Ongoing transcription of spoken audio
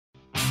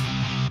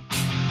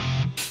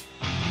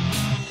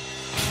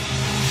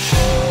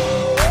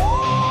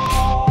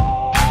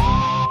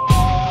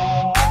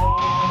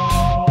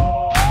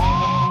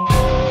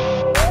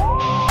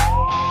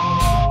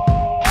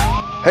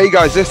Hey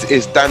guys, this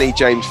is Danny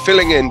James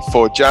filling in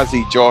for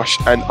Jazzy Josh,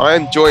 and I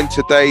am joined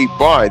today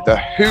by the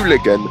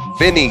hooligan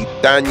Vinny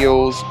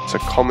Daniels to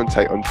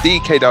commentate on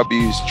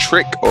DKW's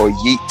Trick or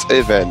Yeet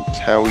event.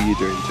 How are you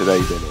doing today,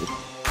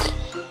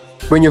 Vinny?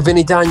 When you're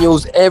Vinny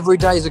Daniels, every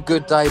day is a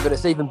good day, but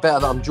it's even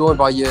better that I'm joined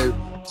by you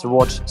to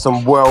watch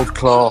some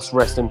world-class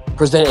wrestling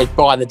presented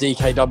by the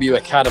DKW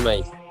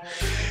Academy.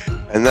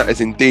 And that is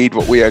indeed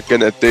what we are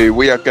going to do.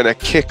 We are going to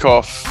kick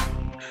off,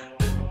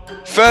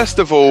 first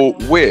of all,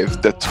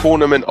 with the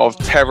Tournament of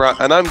Terror,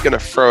 and I'm going to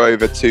throw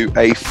over to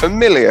a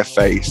familiar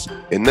face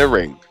in the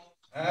ring.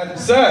 And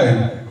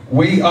so,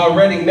 we are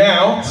ready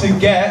now to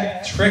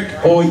get Trick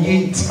or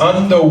Yeet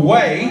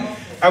underway.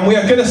 And we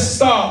are going to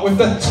start with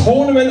the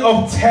Tournament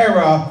of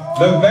Terror,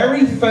 the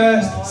very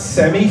first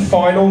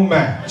semi-final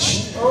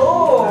match.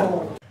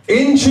 Oh.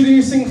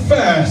 Introducing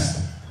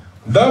first,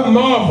 the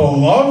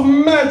Marvel of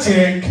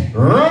Magic,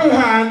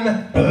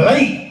 Rohan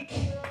Blake.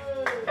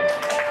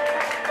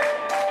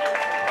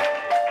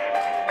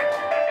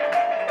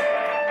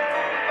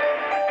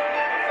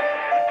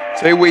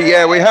 So we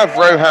have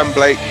Rohan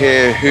Blake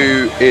here,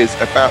 who is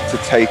about to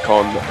take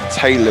on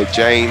Taylor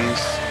James.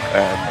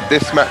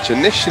 This match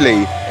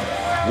initially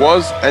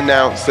was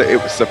announced that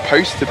it was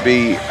supposed to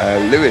be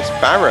Lewis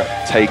Barrett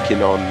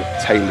taking on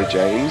Taylor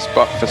James,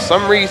 but for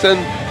some reason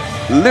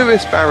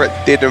Lewis Barrett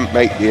didn't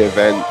make the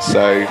event,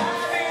 so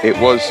it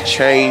was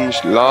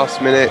changed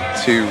last minute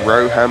to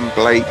Rohan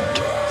Blake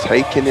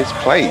taking his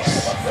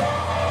place.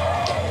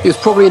 He was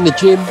probably in the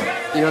gym,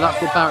 you know, that's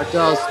what Barrett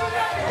does.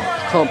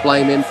 Can't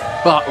blame him.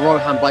 But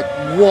Rohan Blake,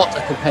 what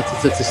a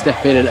competitor to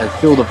step in and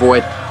fill the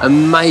void.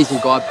 Amazing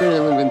guy. I've been in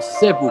the ring with him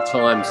several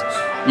times.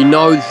 You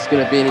know this is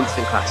going to be an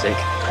instant classic.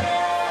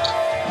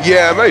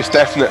 Yeah, most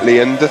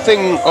definitely. And the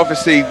thing,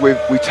 obviously,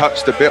 we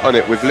touched a bit on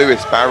it with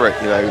Lewis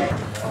Barrett, you know.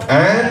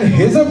 And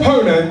his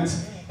opponent,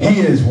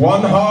 he is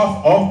one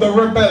half of the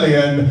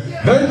Rebellion,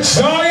 the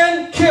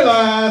Giant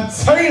Killer,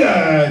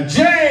 Taylor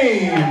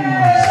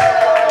James.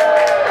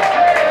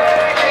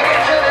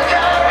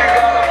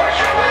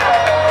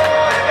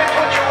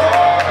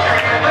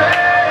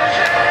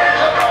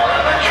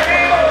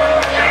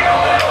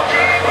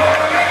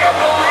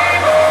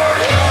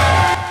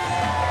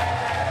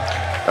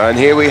 And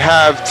here we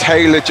have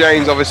Taylor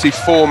James, obviously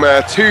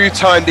former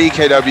two-time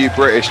DKW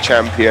British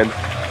champion,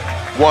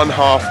 one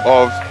half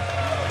of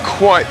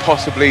quite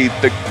possibly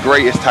the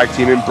greatest tag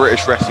team in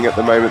British wrestling at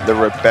the moment, the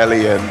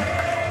Rebellion.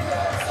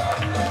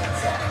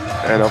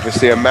 And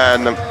obviously a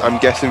man, I'm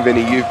guessing,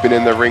 Vinny, you've been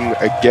in the ring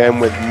again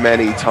with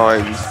many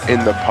times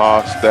in the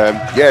past.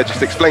 Yeah,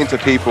 just explain to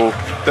people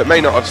that may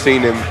not have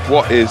seen him,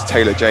 what is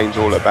Taylor James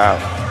all about?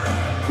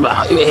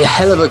 A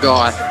hell of a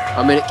guy.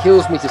 I mean, it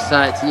kills me to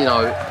say it, you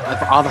know,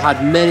 I've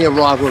had many a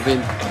rival of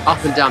him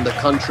up and down the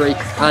country,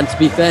 and to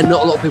be fair,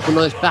 not a lot of people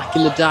know this. Back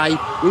in the day,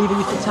 we even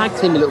used to tag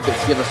team a little bit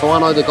together, so I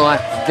know the guy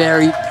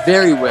very,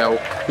 very well.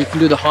 He can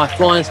do the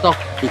high-flying stuff,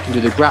 he can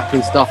do the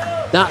grappling stuff.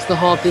 That's the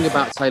hard thing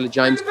about Taylor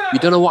James. You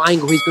don't know what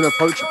angle he's going to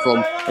approach it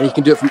from, and he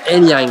can do it from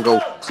any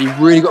angle, so you've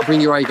really got to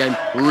bring your A game,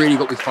 really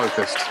got to be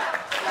focused.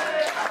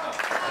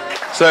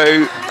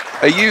 So,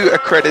 are you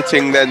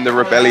accrediting then the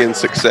Rebellion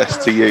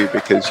success to you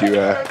because you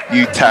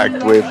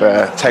tagged with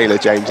Taylor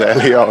James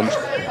early on?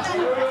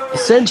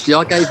 Essentially,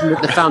 I gave him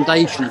the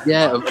foundation, of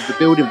the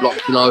building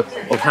blocks, you know,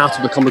 of how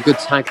to become a good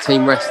tag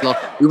team wrestler.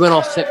 We went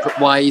our separate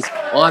ways.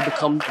 I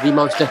become the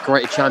most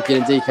decorated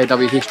champion in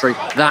DKW history.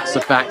 That's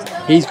a fact.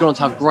 He's gone on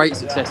to have great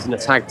success in the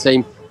tag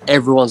team.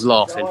 Everyone's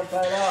laughing.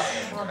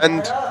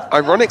 And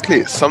ironically,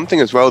 it's something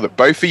as well that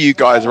both of you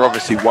guys are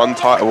obviously one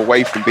title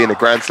away from being a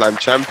Grand Slam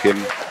champion.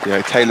 You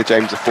know, Taylor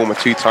James, a former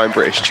two-time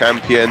British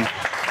champion,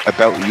 a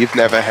belt that you've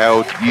never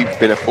held. You've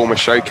been a former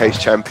Showcase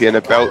champion,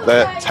 a belt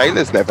that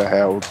Taylor's never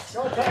held.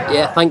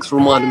 Yeah, thanks for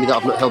reminding me that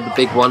I've not held the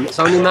big one. It's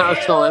only a matter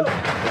of time.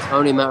 It's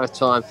only a matter of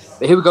time.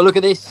 But here we go, look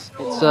at this.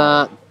 It's looks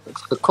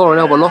like a collar and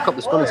elbow lock-up.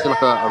 There's going to be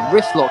like a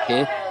wrist lock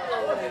here.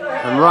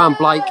 And Rohan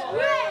Blake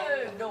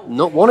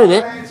not wanting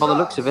it, by the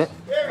looks of it.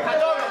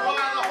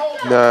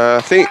 No,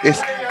 I think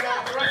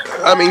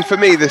for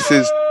me, this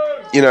is,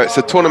 you know, it's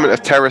a Tournament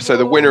of Terror, so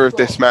the winner of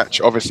this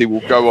match obviously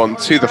will go on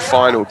to the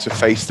final to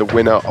face the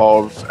winner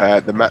of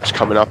the match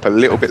coming up a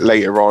little bit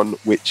later on,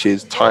 which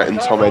is Titan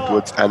Tom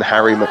Edwards and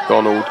Harry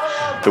Mcdonald.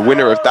 The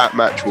winner of that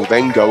match will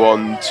then go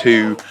on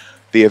to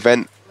the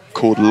event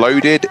called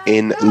Loaded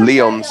in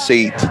Leon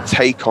C to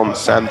take on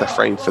Sam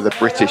Dufresne for the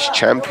British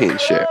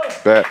Championship.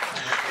 But,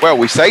 well,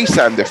 we say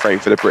Sam Dufresne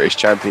for the British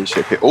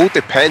Championship. It all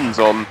depends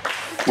on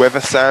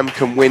whether Sam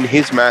can win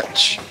his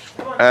match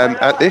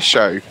at this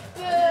show. You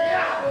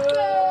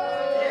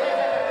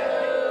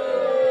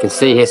can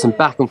see here some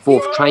back and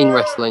forth train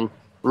wrestling,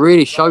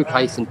 really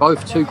showcasing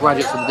both two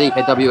graduates of the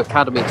DKW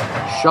Academy,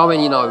 showing,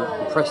 you know,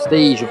 the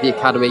prestige of the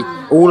Academy,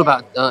 all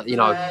about, you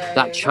know,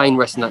 that chain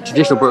wrestling, that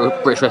traditional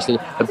British wrestling.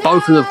 But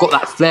both of them have got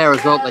that flair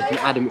as well that they can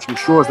add in, which I'm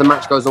sure as the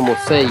match goes on we'll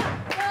see.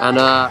 And,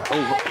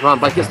 Rohan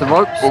Blake gets the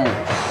ropes. Ooh.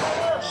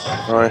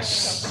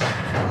 Nice.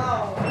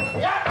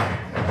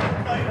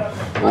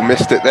 Oh,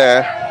 missed it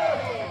there.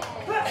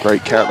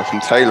 Great counter from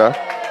Taylor.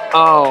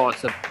 Oh,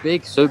 it's a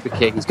big super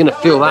kick. He's going to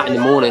feel that in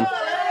the morning.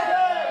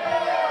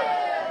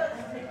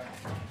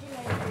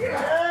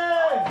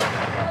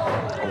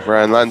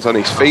 Rohan lands on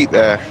his feet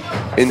there,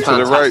 into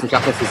Fantastic the rope.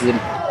 athleticism.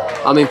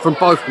 I mean, from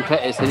both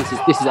competitors,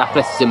 this is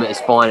athleticism at its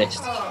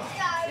finest.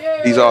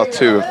 These are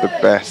two of the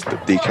best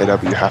that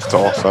DKW have to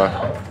offer.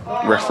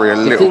 Referee a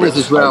The little thing bit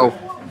is as well,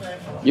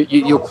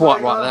 you're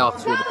quite right, they are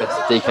two of the best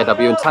at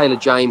DKW, and Taylor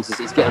James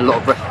is getting a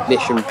lot of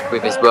recognition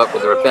with his work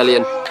with the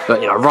Rebellion,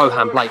 but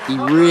Rohan Blake, he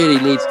really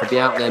needs to be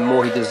out there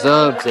more. He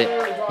deserves it.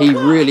 He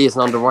really is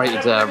an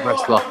underrated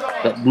wrestler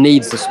that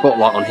needs the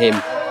spotlight on him.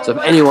 So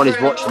if anyone is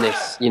watching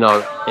this,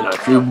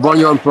 if you run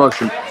your own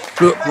promotion,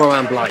 book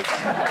Rohan Blake.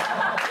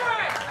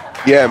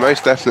 Yeah,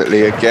 most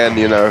definitely. Again,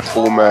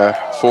 former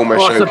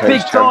showcase it's a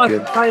big champion.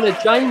 dive for Taylor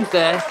James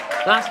there.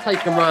 That's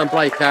taken Rohan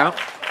Blake out.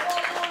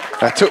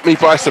 That took me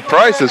by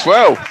surprise as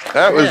well.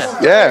 That was,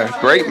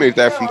 great move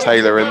there from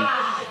Taylor, and,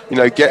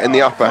 getting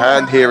the upper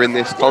hand here in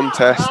this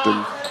contest.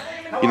 And,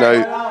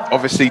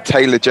 obviously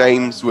Taylor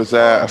James was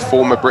a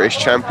former British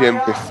champion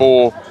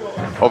before,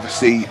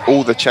 obviously,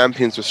 all the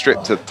champions were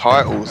stripped of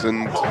titles.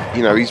 And,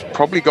 he's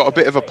probably got a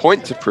bit of a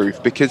point to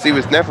prove because he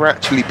was never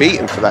actually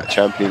beaten for that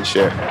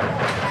championship.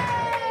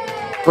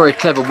 Very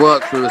clever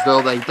work through as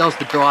well. He does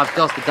the dive,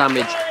 does the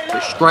damage,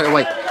 but straight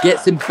away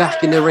gets him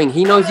back in the ring.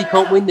 He knows he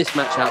can't win this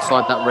match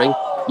outside that ring.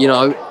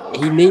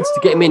 He needs to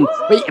get him in.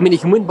 He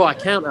can win by a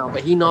count out,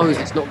 but he knows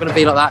it's not going to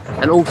be like that.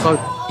 And also,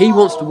 he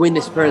wants to win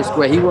this fair and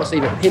square. He wants to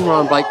either pin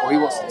Rohan Blake or he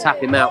wants to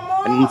tap him out.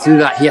 And to do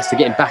that, he has to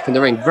get him back in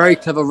the ring. Very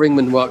clever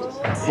ringman work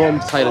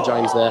from Taylor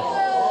James there.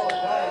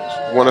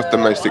 One of the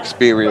most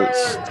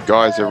experienced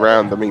guys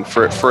around. I mean,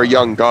 for a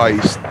young guy,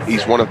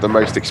 he's one of the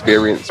most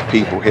experienced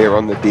people here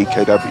on the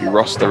DKW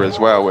roster as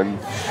well. And,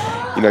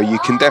 you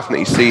can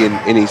definitely see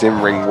in his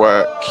in-ring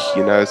work,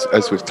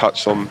 as we've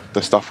touched on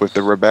the stuff with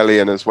the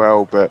Rebellion as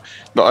well. But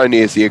not only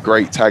is he a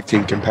great tag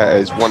team competitor,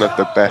 he's one of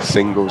the best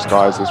singles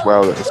guys as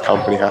well that this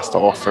company has to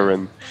offer.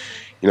 And,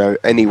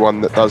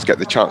 anyone that does get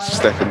the chance to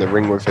step in the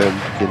ring with him,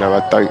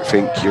 I don't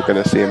think you're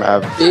going to see him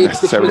have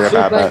necessarily a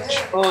bad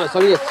match. Oh, it's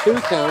only a 2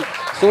 count.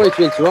 Sorry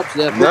to interrupt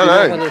you there. No.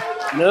 Had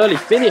an early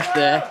finish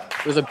there.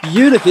 It was a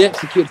beautifully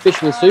executed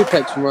fisherman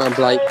suplex from Rohan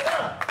Blake.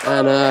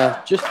 And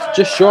just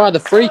shy of the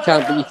 3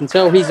 count, but you can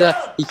tell he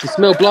can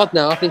smell blood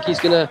now. I think he's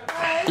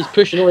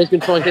pushing on. He's going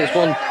to try and get this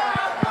one.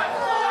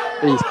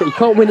 He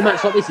can't win a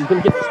match like this. He's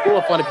going to get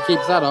disqualified if he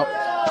keeps that up.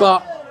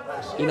 But,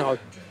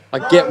 I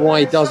get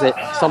why he does it.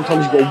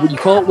 Sometimes you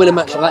can't win a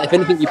match like that. If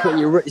anything, you're putting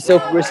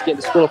yourself at risk of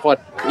getting disqualified.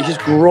 He's just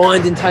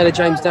grinding Taylor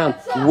James down,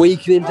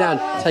 weakening him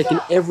down, taking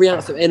every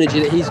ounce of energy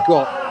that he's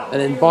got. And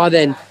then by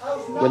then,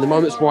 when the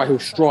moment's right, he'll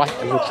strike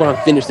and he'll try and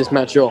finish this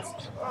match off.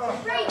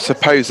 I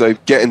suppose, though,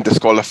 getting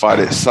disqualified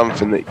is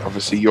something that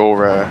obviously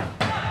you're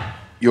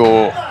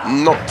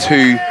not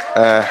too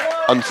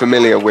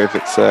unfamiliar with.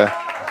 It's,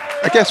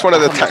 I guess, one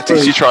of the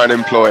tactics you try and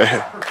employ.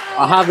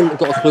 I haven't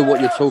got a clue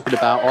what you're talking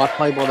about. I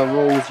play by the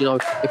rules.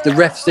 If the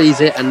ref sees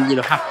it and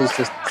happens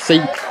to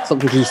see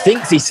something he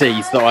thinks he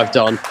sees that I've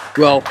done,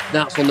 well,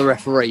 that's on the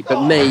referee.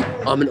 But me,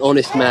 I'm an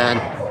honest man.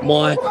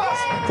 My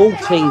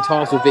 14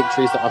 title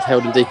victories that I've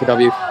held in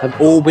DKW have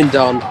all been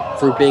done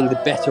through being the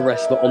better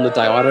wrestler on the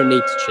day. I don't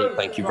need to cheat.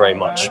 Thank you very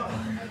much.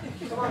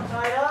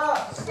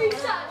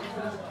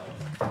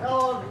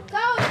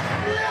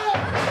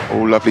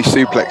 Oh, lovely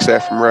suplex there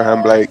from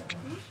Rohan Blake.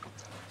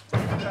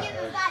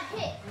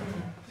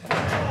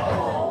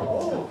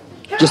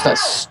 Just that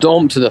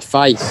stomp to the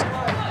face.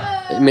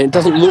 I mean, it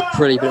doesn't look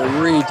pretty, but it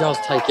really does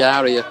take it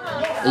out of you.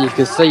 And you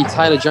can see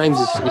Taylor James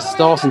is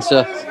starting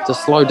to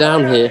slow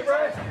down here.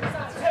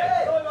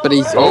 But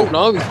he's he's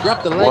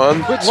grabbed the leg.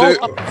 1,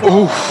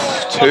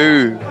 2.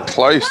 Two.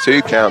 Close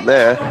 2 count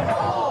there.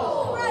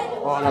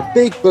 Oh, and a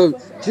big boot.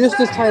 Just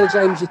as Taylor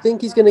James, you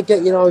think he's going to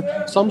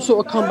get, some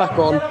sort of comeback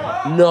on.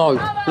 No.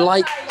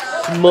 Blake,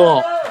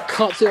 smart.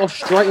 Cuts it off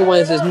straight away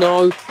and says,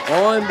 no,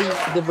 I'm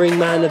the ring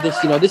man of this.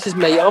 This is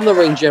me. I'm the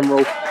ring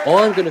general.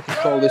 I'm going to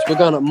control this. We're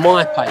going at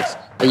my pace.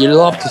 And you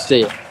love to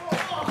see it.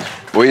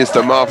 Well, he's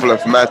the marvel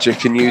of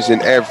magic and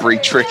using every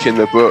trick in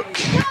the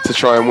book to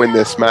try and win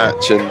this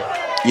match. And,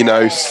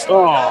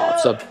 Oh,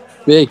 it's a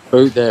big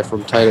boot there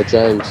from Taylor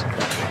James.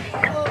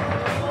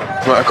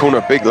 Might have called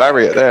a big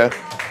lariat there.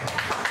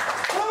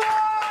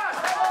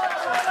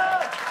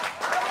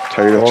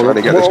 Taylor trying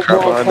to get this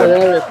crowd behind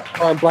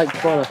him. Blake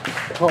trying to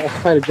cut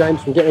off Taylor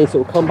James from getting any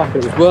sort of comeback,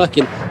 and it was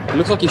working. It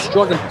looks like he's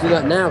struggling to do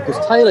that now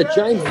because Taylor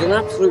James is an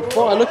absolute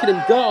fire. Look at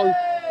him go.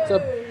 It's a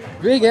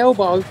big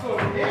elbow.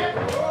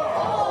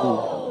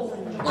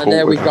 And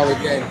there we go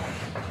again.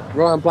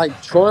 Rohan Blake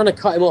trying to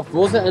cut him off.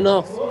 Was it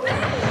enough?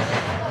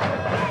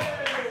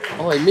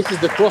 Oh, he misses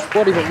the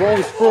crossbody but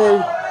rolls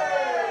through.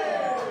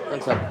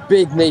 That's a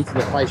big knee to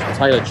the face for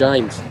Taylor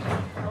James.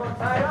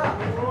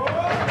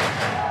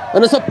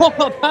 And it's a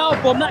pop-up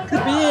powerbomb. That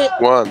could be it.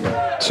 1,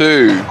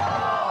 2.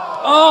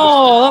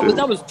 Oh,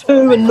 that was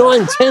 2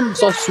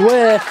 9/10. I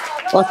swear.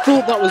 I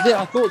thought that was it.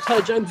 I thought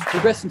Taylor James was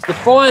progressing to the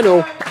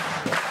final.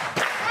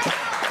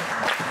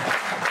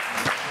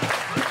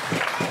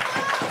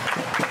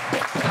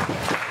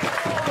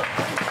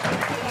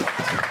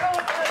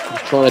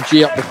 trying to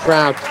G up the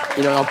crowd.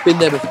 You know, I've been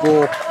there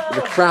before.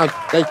 The crowd,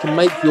 they can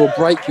make you or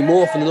break you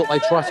more often than not. They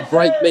try to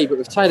break me, but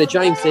with Taylor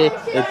James here,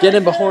 they're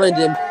getting behind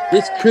him.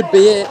 This could be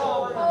it.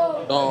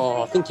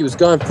 Oh, I think he was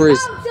going for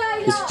his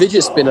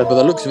fidget spinner by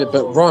the looks of it,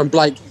 but Ryan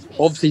Blake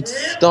obviously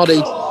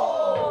studied,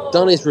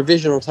 done his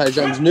revision on Taylor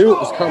James, knew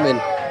what was coming,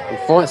 and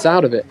fights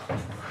out of it.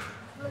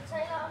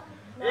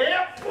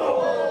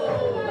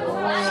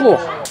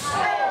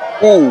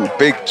 Oh,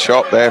 big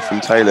chop there from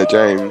Taylor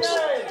James.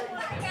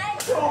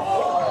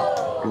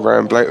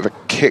 Ryan Blake with a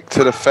kick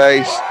to the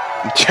face.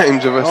 And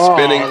James with a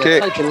spinning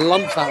kick. Taking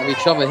lumps out of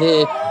each other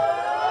here.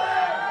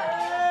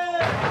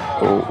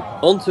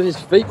 Onto his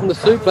feet from the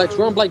suplex.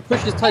 Ryan Blake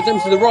pushes Taylor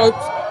James to the ropes.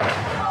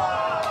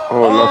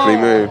 Oh, lovely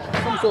move.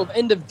 Some sort of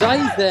end of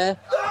days there.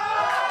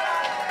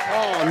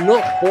 Oh,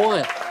 not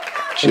quite.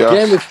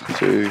 Again, we've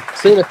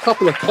seen a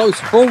couple of close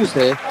falls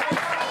here,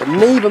 but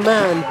neither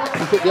man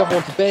can put the other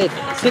one to bed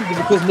simply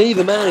because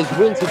neither man is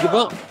willing to give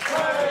up.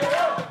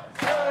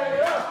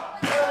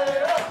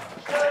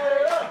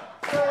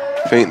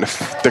 I think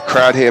the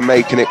crowd here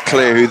making it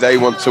clear who they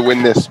want to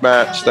win this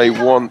match. They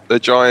want the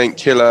Giant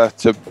Killer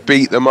to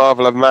beat the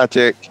Marvel of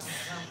Magic.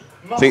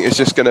 I think it's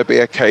just going to be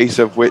a case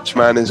of which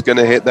man is going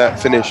to hit that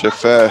finisher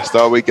first.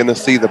 Are we going to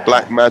see the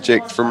Black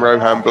Magic from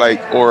Rohan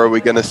Blake, or are we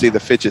going to see the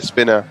fidget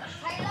spinner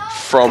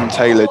from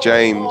Taylor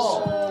James?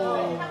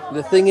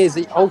 The thing is,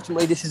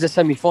 ultimately, this is a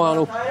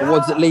semi-final. But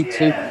what does it lead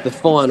to? The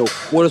final.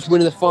 What does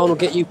winning the final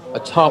get you? A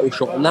title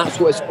shot. And that's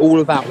what it's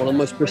all about. One of the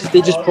most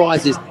prestigious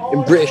prizes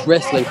in British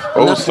wrestling.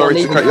 And oh, sorry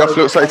to cut you off.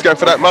 Looks like he's going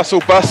for that muscle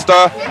buster.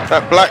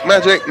 That Black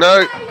Magic.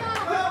 No.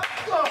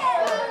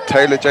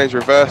 Taylor James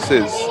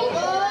reverses.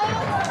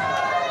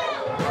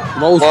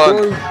 Rolls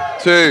 1,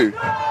 through. 2.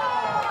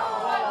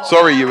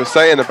 Sorry, you were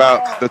saying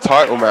about the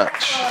title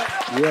match.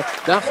 Yeah,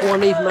 that's why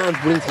neither man's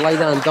willing to lay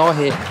down and die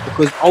here,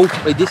 because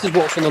ultimately this is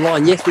what's on the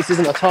line. Yes, this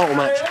isn't a title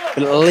match,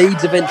 but it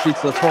leads eventually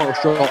to the title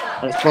shot,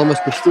 and it's one of the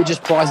most prestigious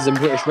prizes in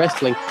British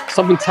wrestling.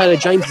 Something Taylor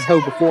James has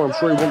held before. I'm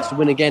sure he wants to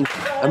win again.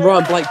 And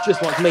Ryan Blake,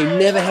 just like me,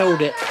 never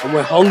held it, and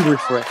we're hungry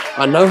for it.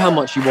 I know how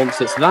much he wants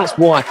it, so that's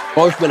why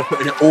both men are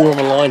putting it all on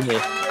the line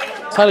here.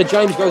 Taylor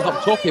James goes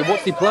up top here.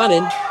 What's he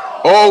planning?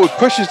 Oh,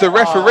 pushes the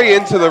referee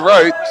into the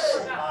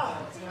ropes.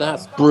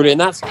 That's brilliant.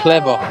 That's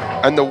clever.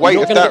 And the weight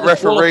of that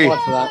referee.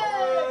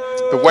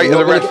 The weight of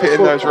the ref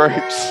hitting those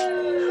ropes.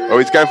 Oh,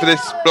 he's going for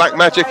this Black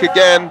Magic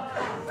again.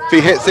 If he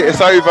hits it, it's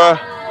over.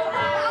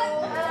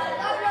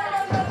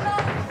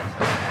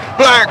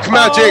 Black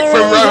Magic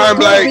from Rohan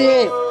Blake.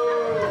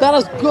 That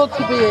has got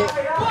to be it.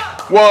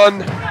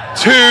 1,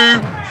 2,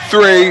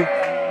 3.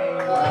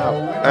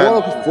 Wow.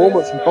 What a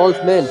performance from both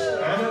men.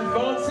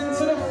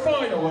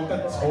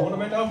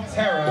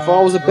 If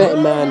I was a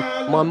betting man,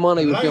 my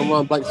money would be on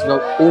Ryan Blake to go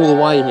all the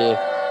way here.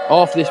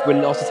 After this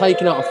win, after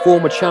taking out a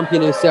former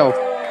champion himself,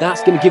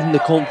 that's going to give him the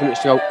confidence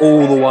to go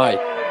all the way.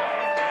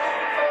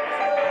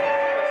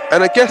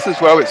 And I guess as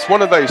well, it's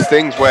one of those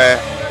things where,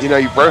 you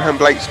know, Rohan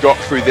Blake's got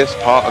through this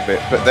part of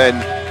it, but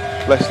then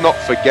let's not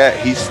forget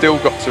he's still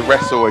got to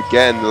wrestle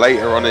again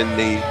later on in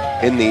the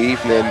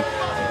evening.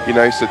 You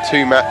know, so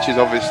 2 matches.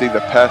 Obviously,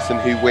 the person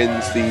who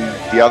wins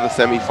the other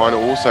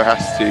semi-final also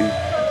has to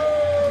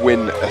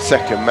win a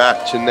second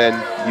match, and then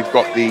you've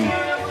got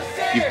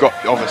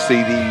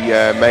obviously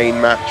the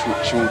main match,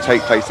 which will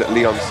take place at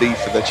Leon C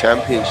for the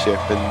championship,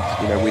 and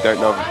you know, we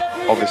don't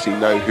obviously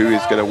know who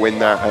is going to win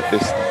that at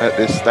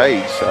this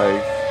stage.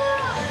 So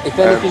if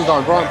anything,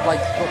 Ryan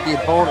Blake's got the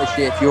advantage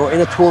here. If you're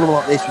in a tournament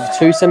like this with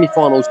 2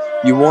 semi-finals,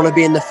 you want to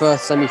be in the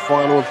first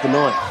semi-final of the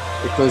night,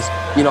 because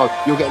you know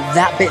you'll get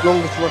that bit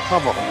longer to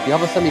recover. The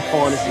other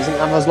semi-finalist isn't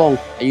as long,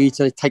 and you need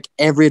to take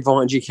every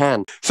advantage you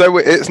can. So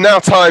it's now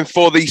time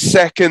for the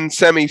second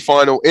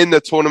semi-final in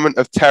the Tournament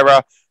of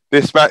Terror.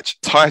 This match,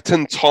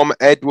 Titan Tom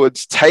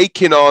Edwards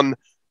taking on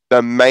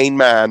the main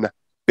man,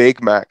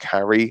 Big Mac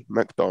Harry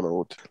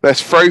Mcdonald.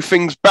 Let's throw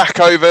things back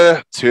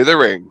over to the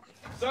ring.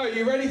 So,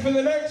 you ready for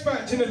the next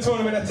match in the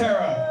Tournament of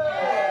Terror?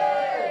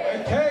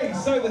 Okay,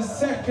 so the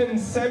second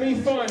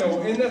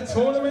semi-final in the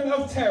Tournament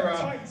of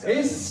Terror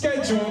is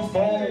scheduled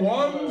for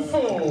 1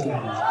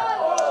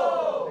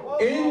 fall.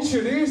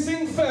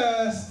 Introducing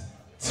first,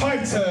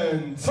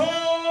 Titan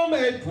Tom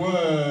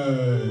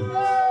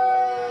Edwards.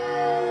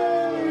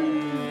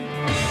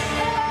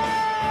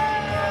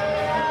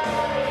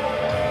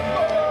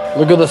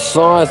 Look at the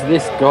size of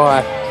this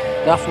guy.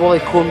 That's why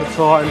they call him the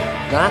Titan.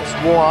 That's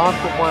why I've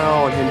got my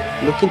eye on him.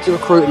 Looking to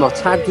recruit him. I've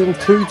tagged him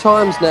 2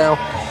 times now.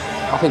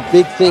 I think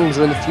big things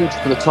are in the future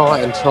for the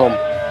Titan, Tom.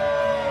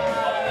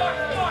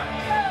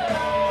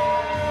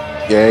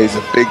 Yeah, he's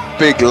a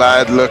big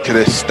lad. Look at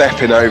this,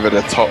 stepping over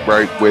the top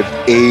rope with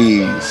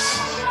ease.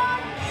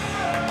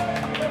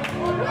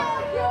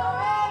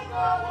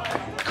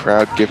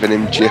 Crowd giving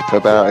him jip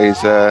about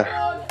his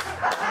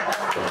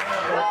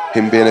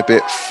him being a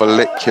bit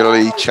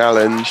follicularly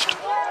challenged.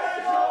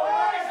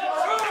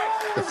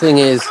 The thing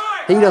is,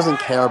 he doesn't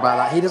care about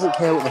that. He doesn't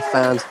care what the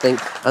fans think.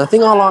 And the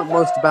thing I like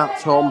most about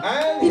Tom,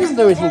 he doesn't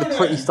do anything the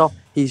pretty stuff.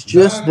 He's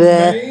just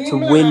there to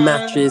win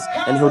matches,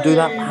 and he'll do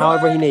that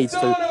however he needs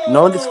to.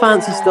 None of this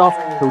fancy stuff.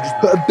 He'll just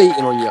put a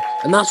beating on you,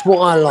 and that's what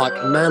I like.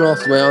 Man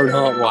after my own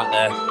heart right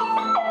there.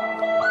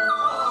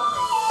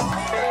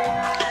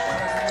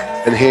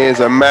 And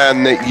here's a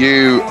man that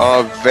you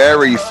are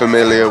very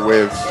familiar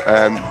with.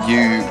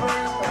 You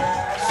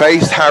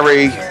faced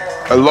Harry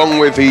along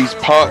with his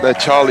partner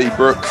Charlie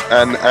Brooks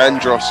and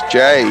Andros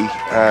J,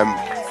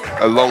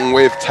 along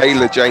with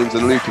Taylor James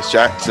and Lucas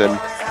Jackson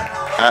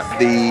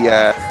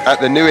at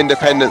the New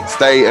Independence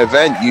Day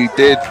event. You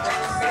did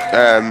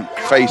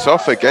face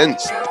off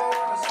against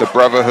the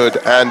Brotherhood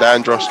and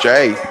Andros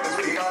J.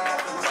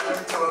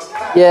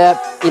 Yeah,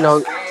 you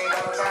know,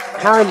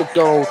 Harry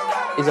McDonald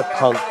is a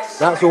punk.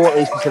 That's all that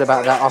needs to be said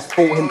about that. I've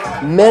fought him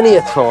many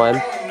a time,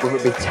 whether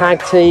it be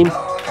tag team,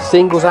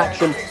 singles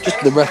action. Just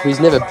for the record, he's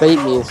never beat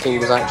me in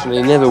singles action,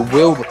 and he never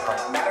will be.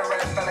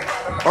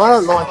 I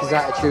don't like his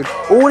attitude.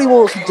 All he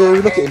wants to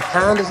do, look at him,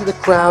 pander to the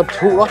crowd,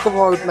 talk like a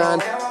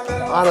roadman.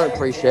 I don't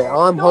appreciate it.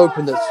 I'm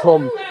hoping that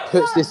Tom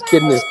puts this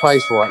kid in his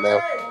place right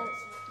now.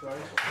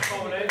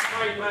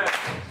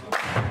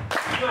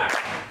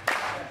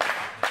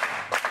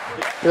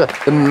 Yeah,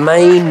 the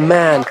main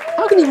man.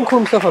 How can he even call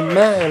himself a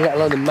man, let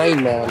alone the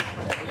main man?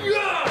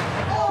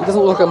 He doesn't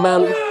look like a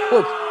man.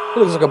 Look, he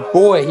looks like a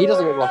boy. He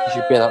doesn't look like he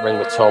should be in that ring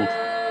with Tom.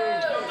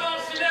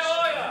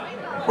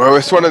 Well,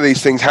 it's one of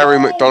these things. Harry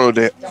McDonald,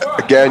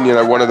 again, you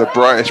know, one of the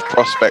brightest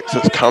prospects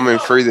that's coming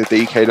through the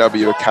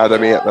DKW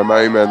Academy at the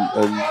moment.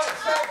 And,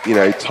 you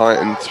know,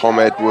 Titan Tom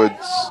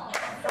Edwards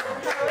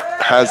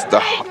has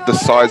the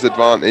size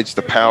advantage,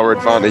 the power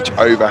advantage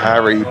over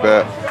Harry.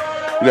 But,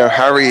 you know,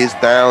 Harry is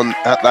down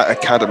at that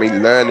academy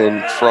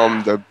learning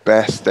from the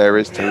best there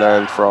is to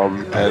learn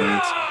from.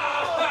 And,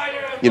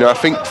 you know, I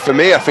think for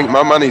me, I think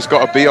my money's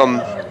got to be on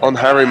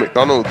Harry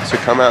McDonald to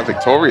come out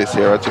victorious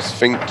here. I just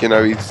think, you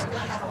know,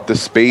 the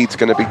speed's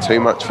going to be too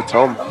much for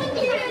Tom.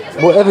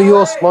 Whatever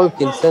you're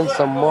smoking, send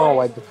some my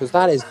way, because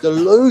that is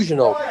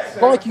delusional.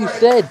 Like you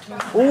said,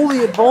 all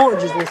the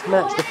advantages in this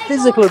match, the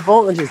physical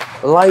advantages,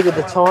 lay with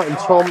the Titan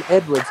Tom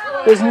Edwards.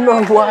 There's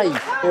no way,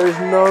 there is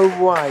no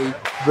way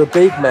the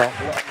big Mac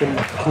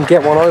can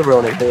get one over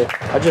on him here.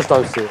 I just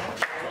don't see it.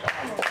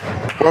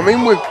 Well, I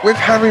mean, with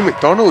Harry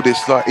McDonald,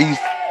 it's like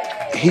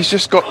he's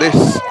just got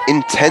this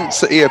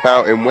intensity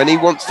about him. When he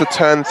wants to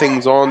turn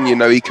things on, you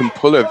know, he can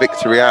pull a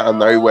victory out of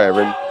nowhere.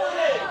 And,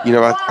 you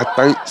know, I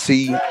don't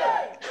see,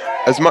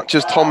 as much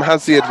as Tom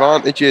has the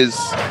advantages.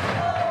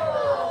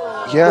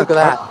 Yeah, look at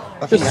that.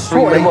 I just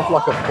swatted him off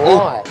like a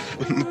fly.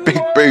 Oh,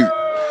 big boot.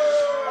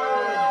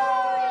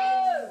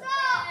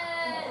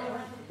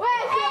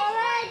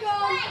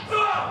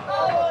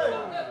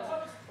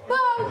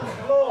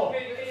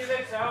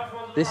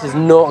 This is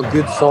not a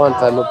good sign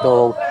for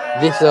McDonald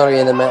this early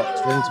in the match,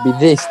 for him to be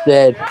this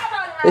dead.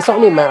 It's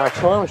only a matter of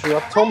time.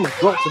 Sure. Tom's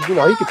got to, you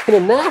know, he could pin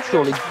him now,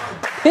 surely.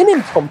 Pin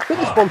him, Tom. Put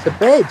this one to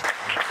bed.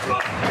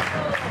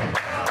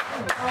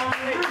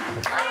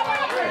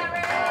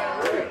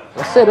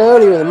 I said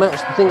earlier in the match,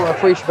 the thing I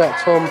appreciate about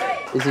Tom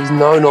is he's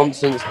no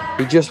nonsense.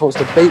 He just wants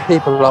to beat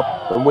people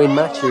up and win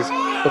matches.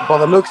 But by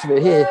the looks of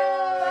it here,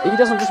 he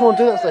doesn't just want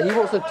to do that stuff. He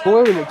wants to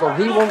toy with McDonald.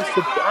 He wants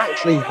to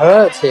actually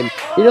hurt him.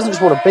 He doesn't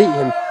just want to beat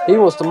him. He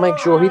wants to make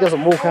sure he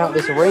doesn't walk out of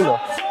this arena.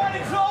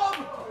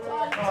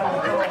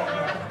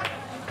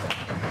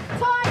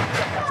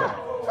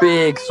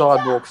 Big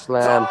sidewalk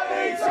slam.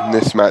 And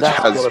this match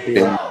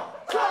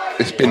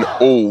it's been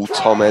all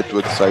Tom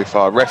Edwards so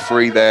far.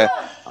 Referee there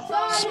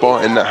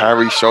spotting that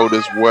Harry's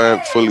shoulders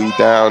weren't fully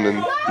down,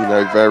 and, you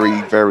know,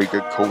 very, very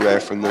good call there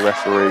from the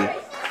referee.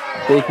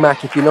 Big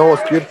Mac, if you know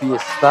what's good for you,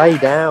 stay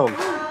down.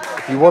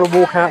 If you want to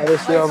walk out of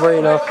this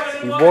arena,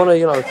 if you want to,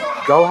 you know,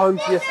 go home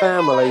to your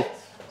family,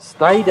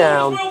 stay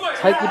down,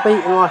 take your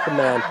beating like a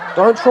man.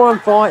 Don't try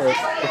and fight it,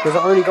 because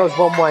it only goes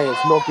one way.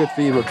 It's not good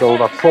for you,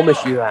 McDonald. I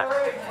promise you that.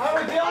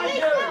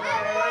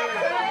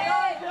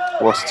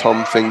 What's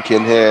Tom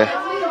thinking here?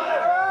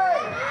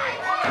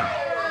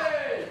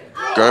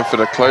 Going for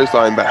the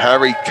clothesline, but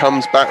Harry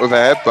comes back with a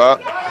headbutt.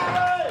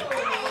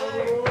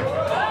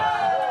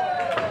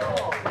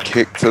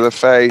 Kick to the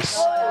face.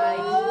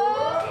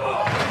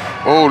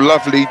 Oh,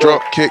 lovely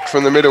drop kick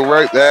from the middle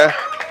rope there.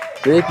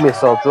 Big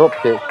missile drop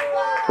kick.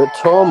 But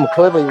Tom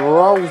cleverly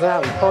rolls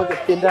out and can't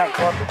get pinned out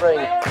quite the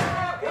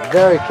ring.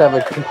 Very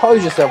clever.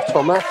 Compose yourself,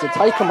 Tom. That's it.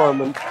 Take a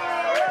moment.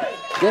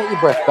 Get your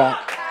breath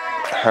back.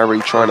 Harry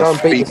trying to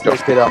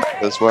speed up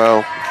as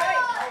well.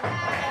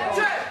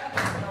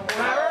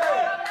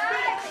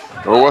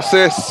 Oh, what's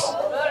this?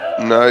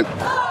 No.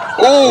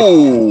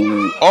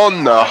 Oh,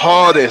 on the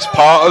hardest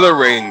part of the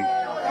ring.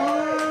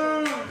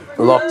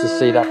 Love to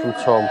see that from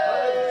Tom.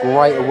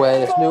 Great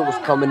awareness, knew it was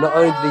coming. Not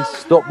only did he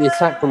stop the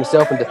attack from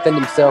himself and defend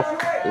himself,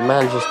 he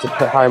manages to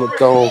put Harry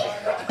McDonald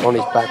on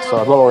his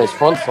backside, well, on his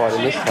front side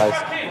in this case,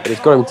 but he's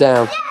got him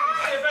down.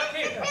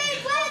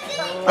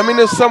 I mean,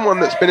 as someone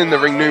that's been in the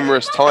ring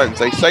numerous times,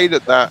 they say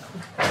that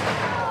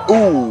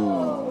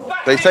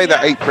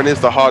apron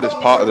is the hardest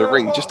part of the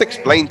ring. Just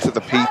explain to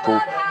the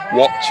people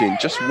watching,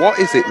 just what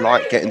is it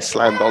like getting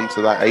slammed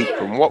onto that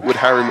apron? What would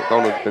Harry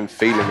McDonald have been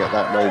feeling at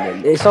that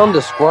moment? It's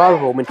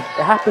undescribable. I mean,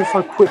 it happens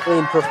so quickly,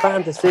 and for a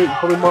fan to see it, you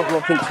probably might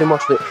not think too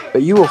much of it,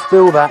 but you will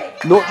feel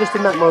that, not just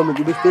in that moment,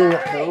 you'll be feeling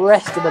that for the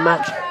rest of the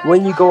match.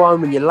 When you go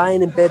home, when you're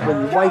laying in bed, when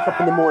you wake up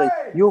in the morning,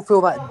 you'll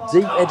feel that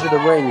deep edge of the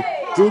ring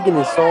digging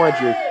inside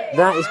you.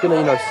 That is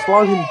going to,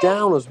 slow him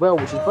down as well,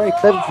 which is very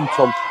clever from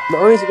Tom.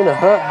 Not only is it going to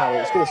hurt Harry,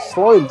 it's going to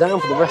slow him down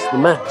for the rest of the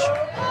match.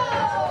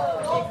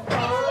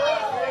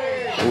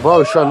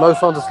 Although showing no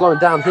signs of slowing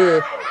down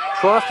here,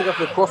 tries to go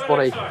for the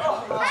crossbody,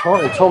 but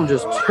Titan Tom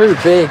just too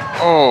big.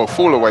 Oh,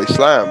 fall away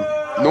slam.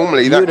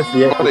 Normally that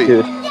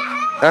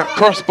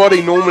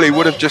crossbody normally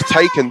would have just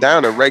taken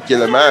down a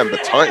regular man,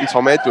 but Titan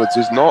Tom Edwards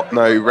is not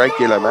no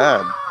regular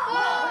man.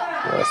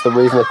 That's the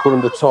reason they call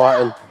him the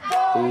Titan.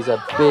 He's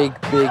a big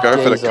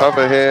going for the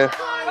cover here.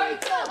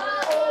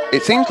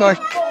 It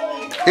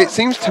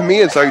seems to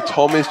me as though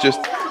Tom is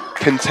just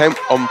content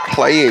on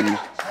playing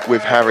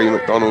with Harry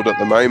McDonald at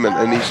the moment,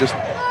 and he's just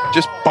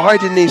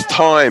biding his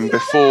time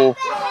before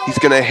he's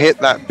going to hit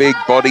that big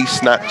body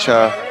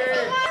snatcher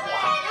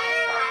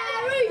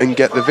and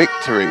get the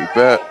victory.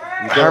 But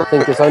I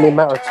think it's only a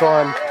matter of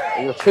time.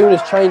 Your tune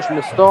has changed from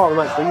the start of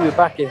the match when you were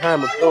back in Harry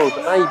McDonald,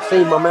 but now you've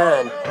seen my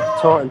man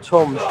Titan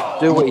Tom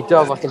do what he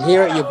does. I can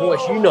hear it in your voice.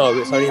 You know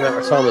it's only a matter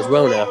of time as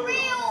well now.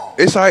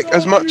 It's like,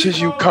 as much as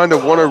you kind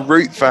of want to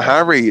root for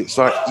Harry, it's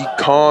like you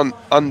can't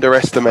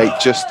underestimate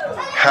just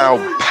how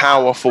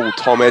powerful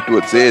Tom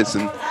Edwards is.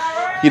 And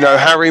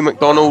Harry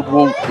McDonald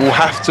will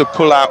have to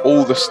pull out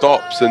all the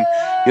stops and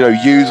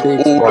use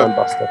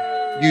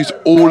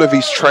all of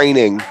his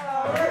training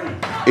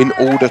in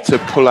order to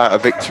pull out a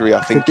victory.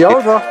 I think could be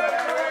over.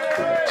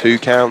 2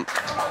 count.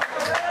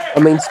 I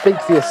mean, speak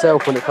for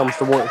yourself when it comes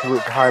to wanting to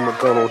root for Harry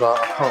McDonald. I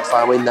can't say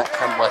I'm in that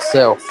camp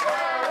myself.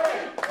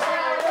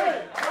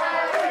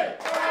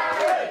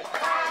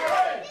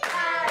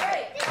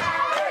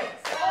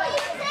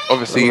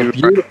 Obviously, a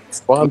beautiful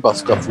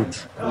spinebuster from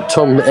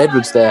Tom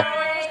Edwards there.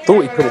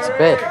 Thought he put it to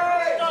bed.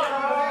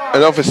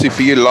 And obviously,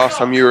 for you, last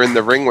time you were in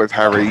the ring with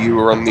Harry, you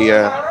were on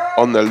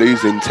the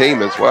losing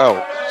team as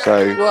well.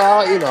 So,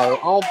 well,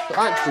 I'll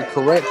actually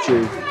correct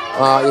you.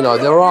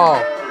 There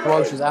are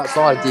promotions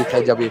outside of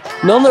DKW.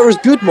 None that are as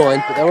good,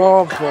 mind, but there are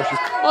other promotions.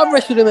 I've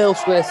wrestled him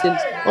elsewhere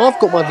since. I've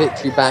got my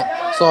victory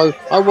back. So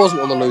I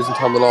wasn't on the losing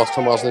time the last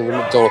time I was in with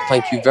McDonald.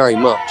 Thank you very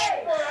much.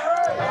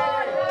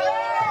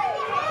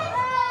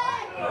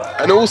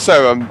 And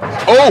also, from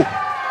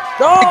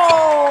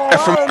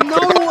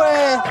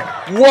nowhere.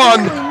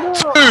 1,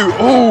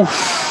 2,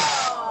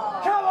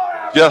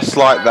 just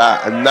like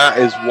that. And that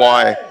is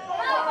why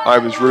I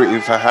was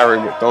rooting for Harry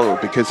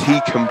McDonald, because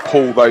he can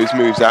pull those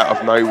moves out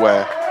of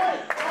nowhere.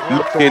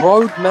 The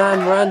road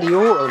man Randy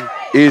Orton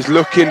is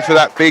looking for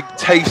that big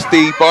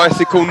tasty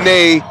bicycle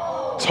knee.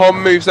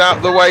 Tom moves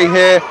out the way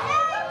here,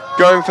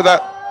 going for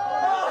that.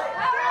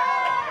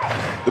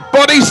 The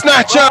body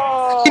snatcher.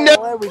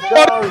 There we go.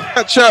 Body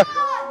snatcher.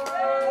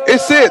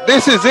 It's it.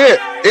 This is it.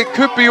 It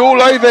could be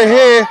all over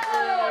here.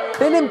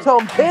 Pin him,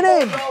 Tom. Pin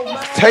him.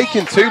 It's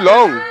taking too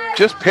long.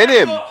 Just pin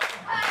him.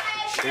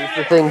 Here's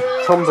the thing.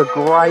 Tom's a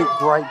great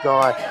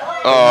guy.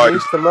 Oh, he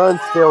needs to learn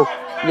still.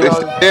 This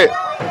is it.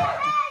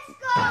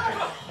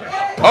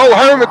 Oh,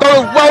 Harry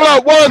McDonald, roll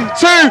out, 1,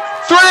 2,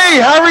 3.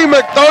 Harry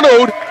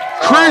McDonald,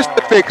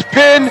 crucifix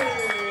pin,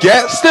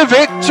 gets the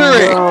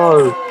victory.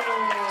 No.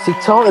 See,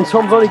 Titan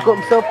Tom's only got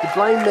himself to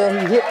blame there.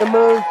 He hit the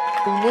move.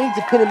 He needs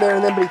to pin him there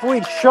and then, but he's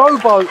already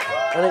showboat,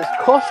 and it's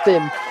cost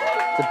him.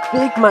 The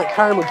Big Mac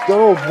Harry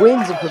McDonald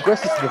wins and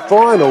progresses to the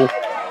final.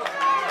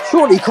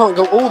 Surely he can't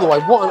go all the way.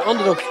 What an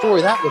underdog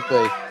story that would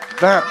be.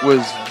 That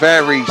was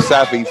very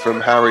savvy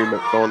from Harry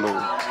McDonald.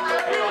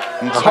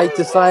 I hate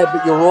to say it,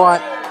 but you're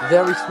right.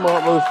 Very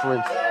smart move for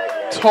him.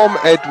 Tom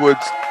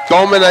Edwards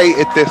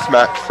dominated this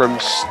match from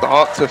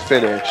start to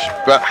finish,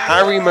 but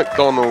Harry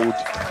McDonald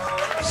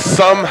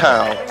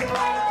somehow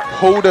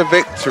pulled a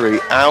victory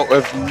out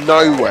of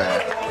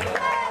nowhere.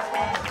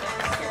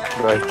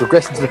 He's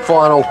progressing to the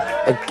final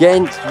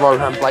against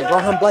Rohan Blake.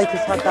 Rohan Blake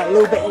has had that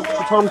little bit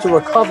extra time to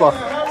recover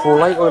for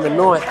later in the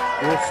night.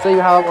 We'll see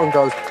how that one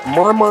goes.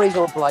 My money's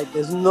on Blake.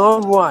 There's no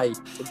way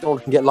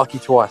McDonald can get lucky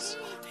twice.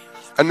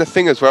 And the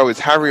thing as well is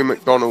Harry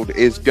McDonald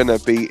is going to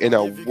be in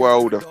a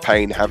world of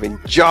pain, having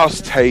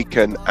just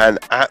taken an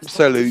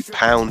absolute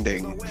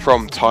pounding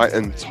from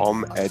Titan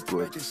Tom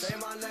Edwards.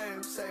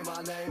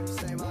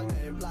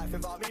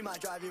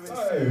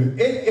 So,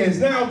 it is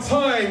now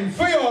time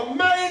for your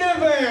main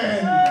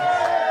event!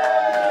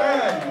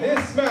 And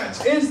this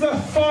match is the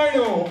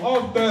final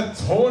of the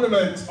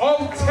Tournament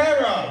of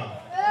Terror.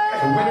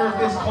 The winner of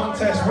this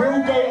contest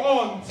will go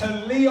on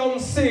to Leon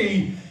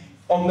C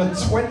on the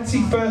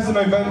 21st of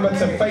November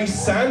to face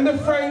Sander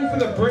Frame for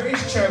the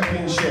British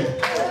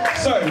Championship.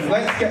 So,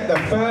 let's get the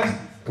first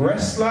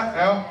wrestler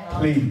out,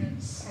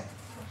 please.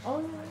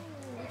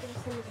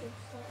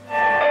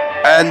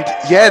 And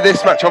yeah,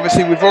 this match,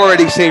 obviously, we've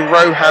already seen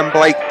Rohan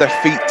Blake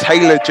defeat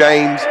Taylor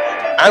James,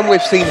 and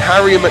we've seen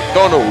Harry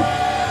McDonald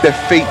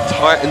defeat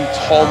Titan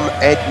Tom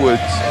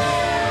Edwards.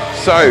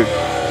 So,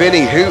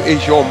 Vinny, who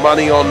is your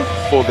money on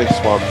for this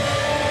one?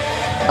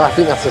 I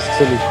think that's a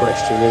silly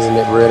question, isn't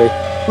it, really?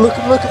 Look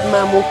at the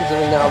man walking to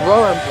the ring now.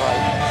 Rohan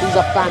Blake, he's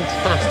a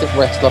fantastic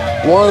wrestler,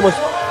 one of the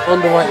most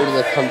underrated in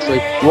the country,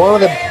 one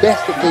of the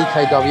best at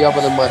DKW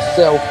other than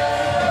myself.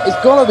 It's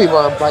got to be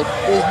Rohan Blake.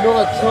 There's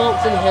not a chance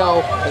in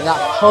hell that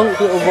punk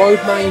little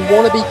roadman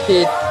wannabe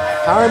kid,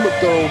 Harry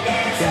Mcdonald,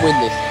 can win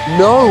this.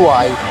 No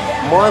way.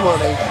 My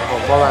money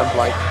on Rohan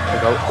Blake to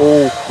go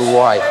all the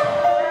way.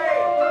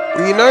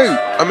 Well, you know,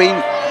 I mean,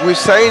 we're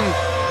saying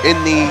in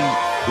the,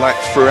 like,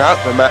 throughout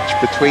the match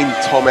between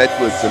Tom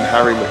Edwards and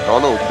Harry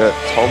Mcdonald that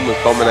Tom was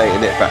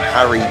dominating it, but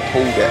Harry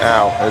pulled it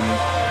out. And,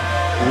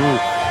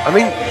 I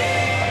mean,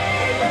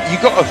 you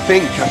got to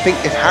think, I think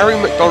if Harry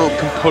Mcdonald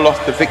can pull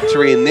off the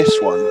victory in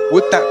this one,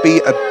 would that be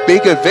a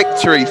bigger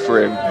victory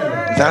for him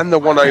than the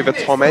one over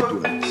Tom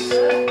Edwards?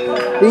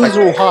 These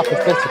are all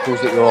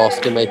hypotheticals that you're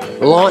asking me.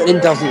 Lightning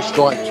doesn't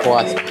strike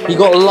twice. He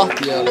got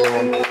lucky earlier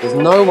on. There's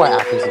no way it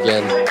happens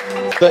again.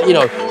 But, you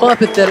know,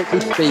 hypothetically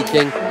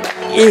speaking,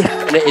 if,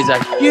 and it is a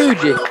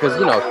huge if, because,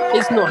 you know,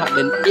 it's not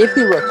happening, if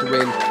he were to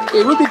win,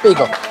 it would be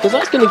bigger, because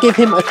that's going to give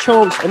him a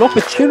chance, an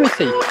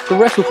opportunity to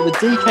wrestle for the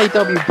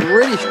DKW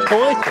British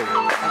title.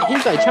 His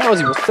age, how old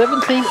was he?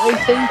 17,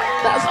 18?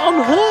 That's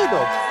unheard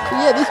of.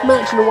 But yeah, this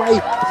match, in a way,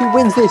 if he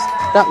wins this,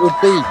 that would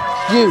be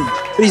huge.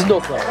 But he's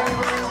not there.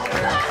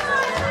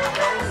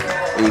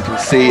 You can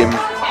see him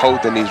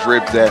holding his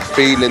ribs there,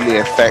 feeling the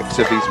effects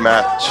of his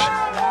match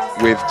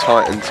with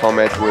Titan Tom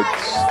Edwards.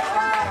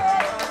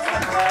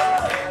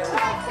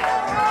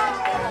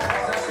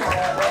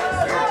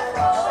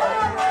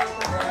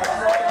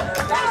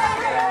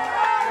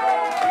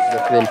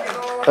 Look at him.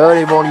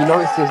 Earlier on, you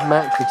noticed his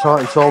match with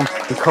Titan Tom.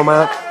 He come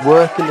out,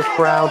 working the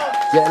crowd,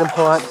 getting them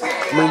hyped.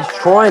 I mean, he's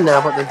trying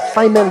now, but the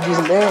same energy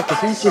isn't there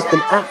because he's just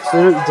been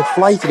absolutely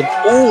deflated of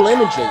all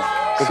energy.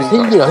 Because he,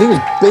 you know, he was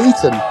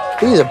beaten.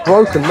 He's a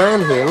broken man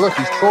here. Look,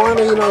 he's trying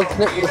to, you know,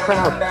 connect with the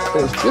crowd,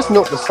 but it's just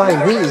not the same.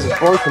 He is a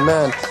broken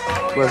man.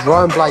 Whereas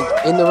Rohan Blake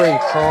in the ring,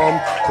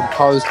 calm,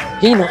 composed.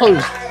 He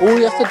knows all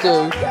he has to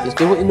do is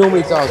do what he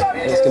normally does,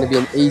 and it's going to be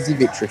an easy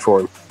victory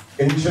for him.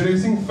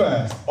 Introducing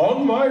first,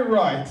 on my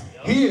right,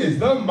 he is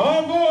the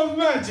Marvel of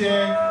Magic,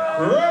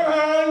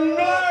 Rohan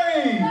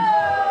Blake.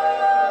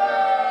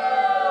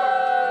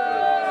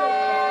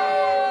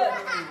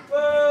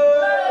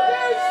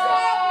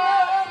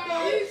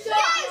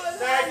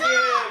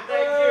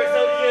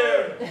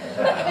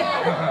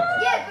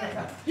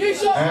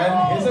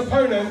 And his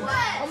opponent,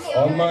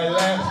 on my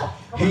left,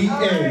 he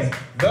is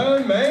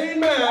the main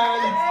man,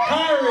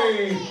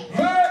 Harry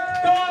Mcdonald.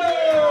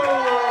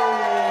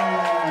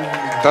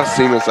 It does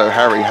seem as though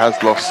Harry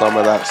has lost some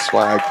of that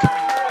swag.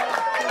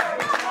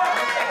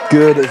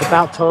 Good, it's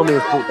about time he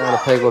was brought down a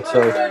peg or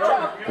two.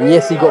 And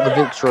yes, he got the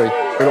victory,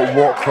 but at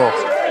what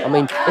cost? I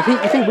mean,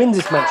 if he wins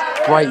this match,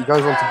 great, he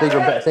goes on to bigger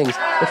and better things.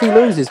 If he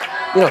loses,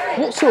 you know,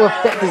 what sort of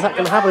effect is that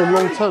going to have on him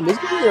long term? He's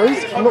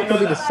not going to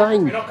be the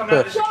same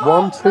for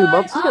 1-2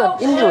 months. He's going to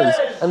have injuries.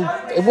 And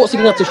what's he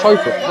going to have to show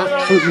for it?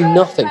 Absolutely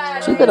nothing.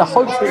 So you better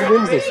hope that he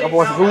wins this,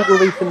 otherwise it's all going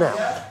to be for now.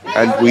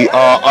 And we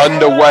are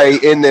underway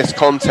in this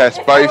contest.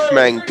 Both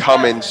men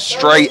coming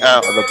straight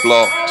out of the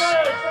blocks,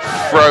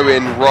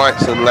 throwing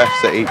rights and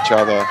lefts at each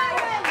other.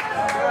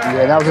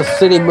 Yeah, that was a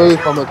silly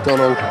move by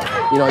McDonald.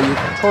 You know, you're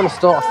trying to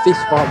start a fist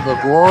fight with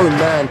a grown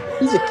man.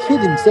 He's a kid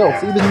himself.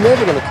 He was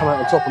never going to come out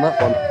on top on that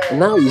one. And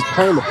now he's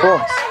paying the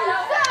price.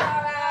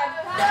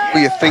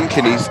 Well, you're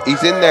thinking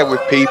he's in there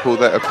with people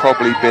that have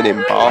probably been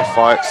in bar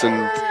fights,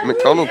 and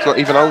McDonald's not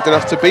even old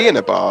enough to be in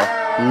a bar.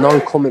 No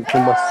comment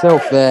from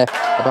myself there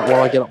about what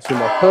I get up to in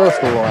my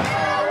personal life.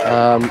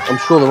 I'm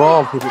sure there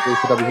are people at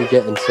DKW who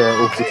get into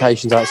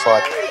altercations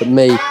outside, but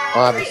me,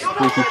 I have a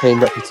squeaky clean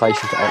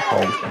reputation to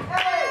uphold.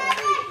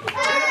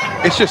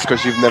 It's just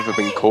because you've never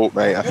been caught,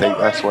 mate. I think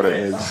that's what it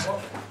is.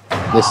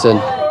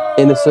 Listen,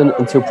 innocent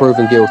until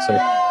proven guilty.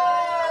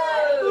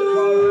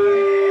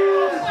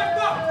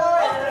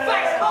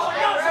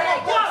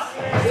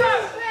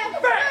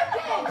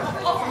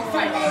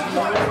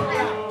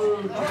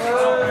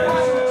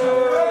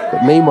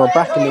 But meanwhile,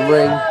 back in the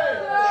ring,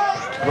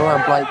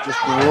 Rohan Blake just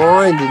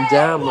grinding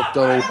down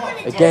McDonald.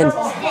 Again,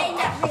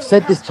 I've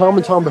said this time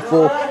and time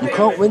before, you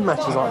can't win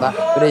matches like that,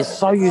 but it's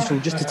so useful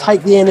just to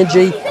take the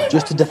energy,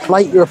 just to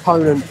deflate your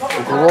opponent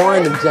and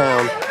grind them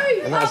down.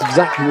 And that's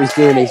exactly what he's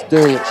doing. He's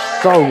doing it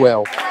so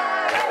well.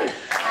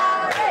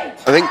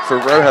 I think for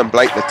Rohan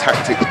Blake, the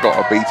tactic's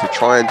got to be to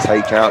try and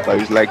take out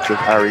those legs of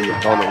Harry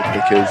McDonald,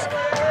 because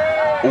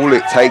all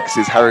it takes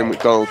is Harry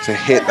McDonald to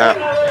hit that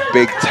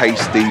big,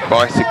 tasty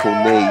bicycle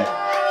knee,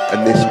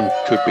 and this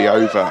could be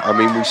over. I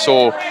mean, we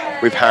saw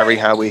with Harry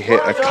how he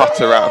hit a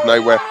cutter out of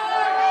nowhere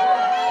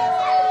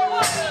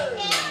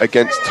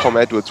against Tom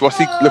Edwards. What's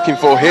he looking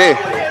for here?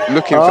 He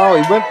went for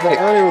that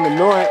earlier in the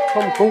night.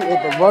 Tom caught it,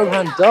 but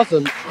Rohan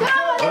doesn't.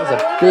 That was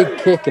a big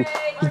kick, and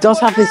he does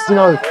have this, you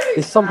know,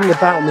 there's something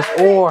about him, this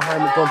aura,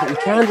 Harry McDonald, but he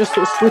can just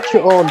sort of switch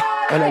it on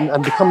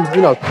and becomes,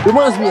 you know,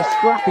 reminds me of a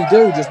scrappy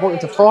dude just wanting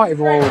to fight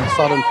everyone all of a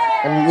sudden.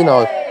 And, you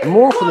know, And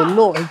more often than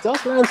not, he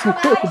does land some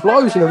critical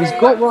blows. You know, he's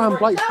got Rohan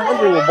Blake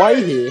pounding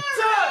away here,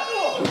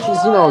 which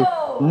is, you know,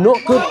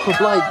 not good for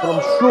Blake, but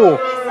I'm sure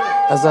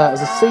as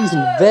a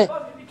seasoned vet,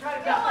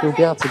 he'll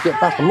be able to get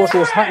back. I'm not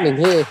sure what's happening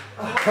here.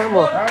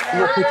 Camera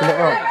not picking it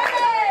up.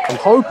 I'm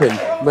hoping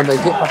when they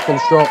get back in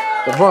the shot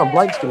that Rohan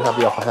Blake's going to have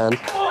the upper hand.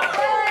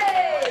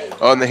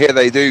 Oh, and here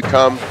they do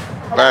come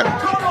back,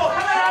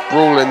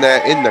 brawling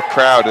there in the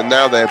crowd, and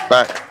now they're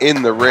back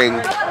in the ring.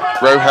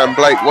 Rohan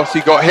Blake, what's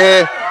he got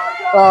here?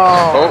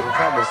 Oh,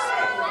 that was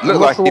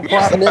looked like he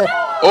missed that.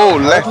 Oh,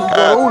 left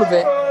hand. All of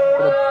it,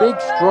 but a big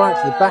strike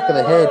to the back of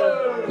the head.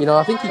 You know,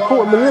 I think he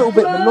caught him a little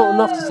bit, but not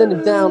enough to send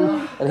him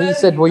down. And he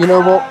said, well, you know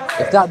what?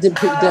 If that didn't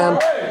put you down,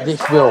 this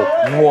will.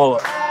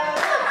 Wallop.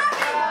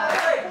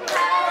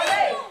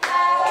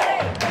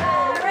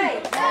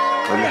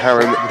 And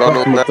Harry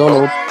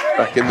McDonald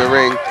back in the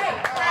ring.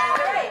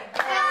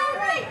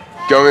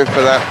 Going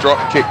for that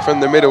drop kick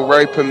from the middle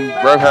rope, and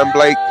Rohan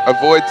Blake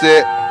avoids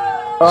it.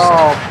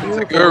 Oh,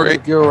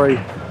 Guri.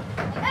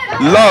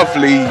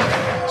 Lovely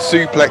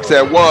suplex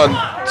there. 1,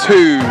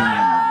 2.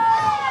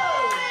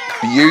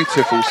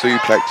 Beautiful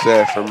suplex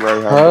there from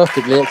Rohan.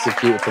 Perfectly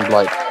executed from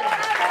Blake.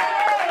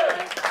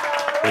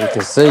 And you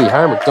can see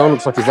Harry McDonald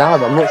looks like he's out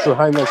of it. I'm not sure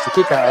how he managed to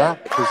kick out of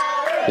that because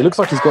it looks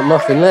like he's got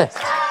nothing left.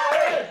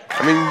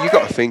 I mean, you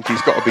got to think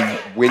he's got to be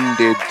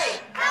winded.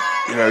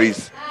 You know,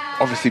 he's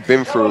obviously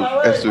been through,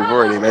 as we've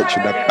already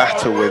mentioned, a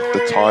battle with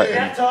the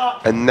Titan,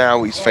 and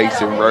now he's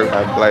facing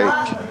Rohan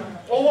Blake.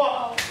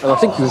 And I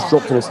think he was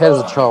dropped on his head as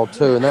a child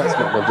too, and that's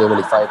not going to do him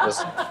any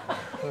favours.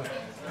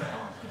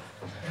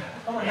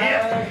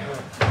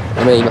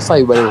 I mean, I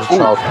say when he was a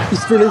child, he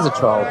still is a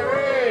child.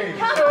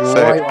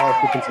 Great arse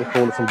whip into the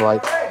corner from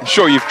Blake. I'm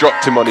sure you've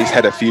dropped him on his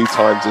head a few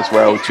times as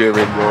well during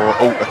your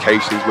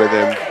altercations with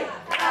him.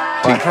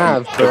 I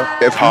have, but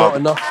not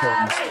enough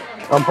times.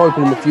 I'm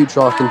hoping in the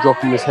future I can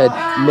drop him his head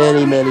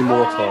many, many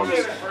more times.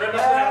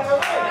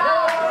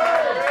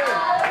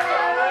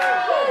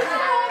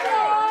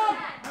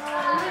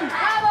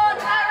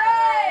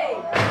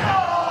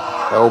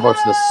 Elbow to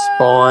the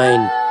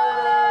spine.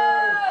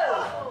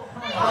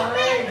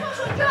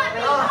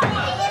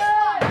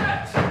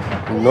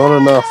 Not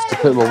enough to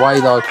put him away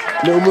though.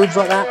 Little moves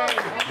like that,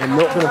 they're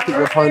not going to put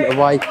your opponent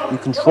away. You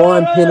can try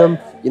and pin them,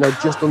 you know,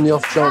 just on the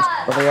off chance,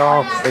 but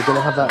they're going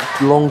to have that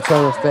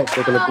long-term effect.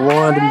 They're going to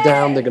grind them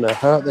down. They're going to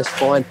hurt their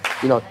spine.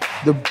 You know,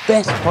 the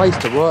best place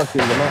to work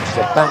in the match is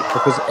their back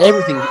because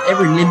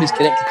every limb is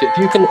connected to it. If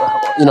you can,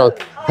 you know,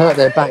 hurt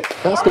their back,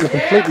 that's going to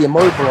completely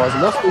immobilise,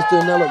 and that's what he's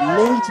doing now. Look,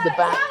 knee to the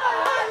back,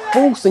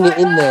 forcing it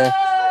in there,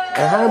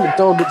 and Harry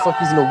McDonald looks like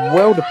he's in a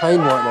world of pain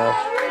right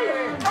now.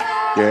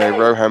 Yeah,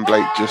 Rohan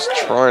Blake just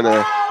trying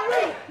to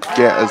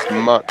get as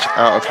much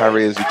out of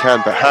Harry as he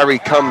can, but Harry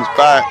comes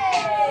back.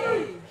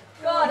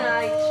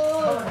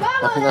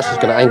 I think that's just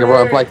going to anger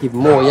Rohan Blake even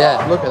more. Yeah,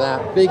 look at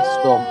that. Big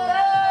stomp.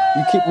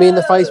 You kick me in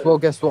the face, well,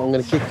 guess what? I'm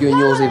going to kick you in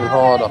yours even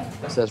harder,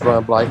 says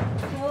Rohan Blake.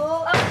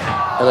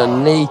 And a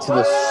knee to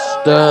the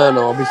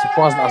sternum. I'll be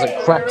surprised if that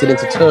hasn't cracked it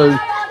into two.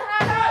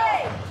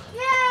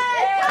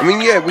 I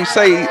mean, yeah, we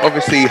say,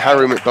 obviously,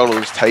 Harry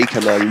McDonald's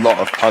taken a lot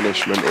of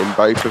punishment in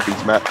both of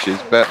these matches,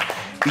 but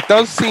he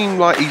does seem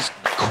like he's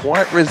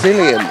quite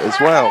resilient as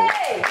well.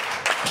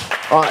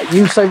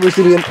 You say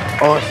resilient,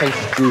 I say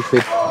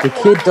stupid. The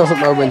kid doesn't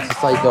know when to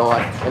say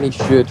die, and he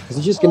should, because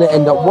he's just going to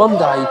end up one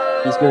day,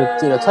 he's going to,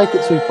 you know, take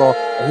it too far,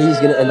 and he's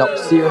going to end up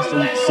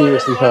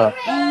seriously hurt.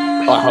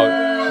 I hope.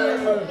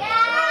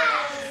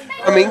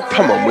 I mean,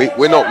 come on,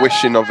 we're not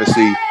wishing,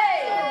 obviously,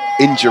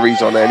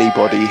 injuries on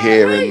anybody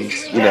here, and,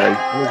 you know,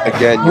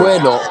 again...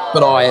 We're not,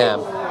 but I am.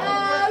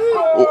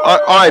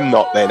 Well, I'm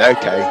not then,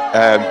 okay.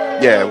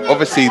 Yeah,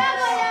 obviously,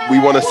 we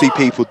want to see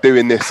people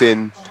doing this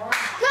in,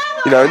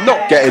 you know,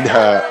 not getting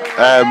hurt.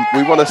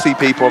 We want to see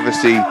people,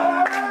 obviously,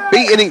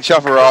 beating each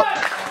other up,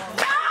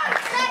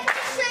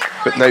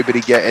 but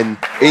nobody getting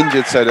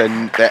injured, so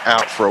then they're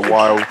out for a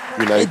while,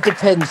 you know. It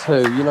depends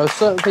who, you know,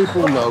 certain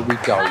people, no, we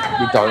don't,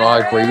 I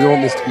agree. We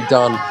want this to be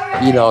done,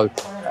 you know,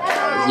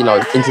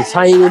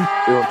 entertaining,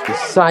 we want it to be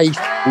safe,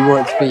 we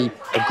want it to be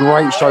a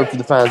great show for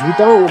the fans. We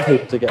don't want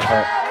people to get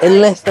hurt,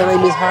 unless their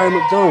name is Harry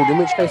McDonald, in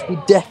which case we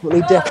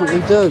definitely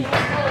do.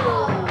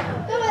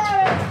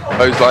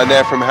 Clothesline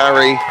there from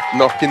Harry,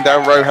 knocking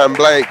down Rohan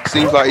Blake.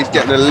 Seems like he's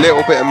getting a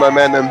little bit of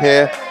momentum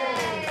here.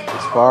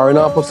 He's firing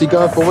up, obviously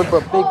going forward for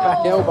a big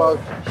back elbow.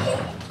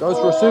 Goes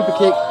for a super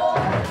kick,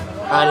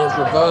 and it's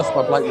reversed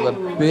by Blake with a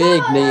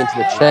big knee into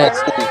the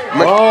chest.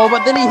 Oh,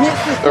 but then he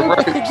hits the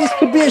super kick. This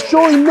could be a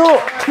surely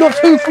not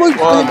two flukes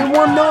in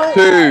one night.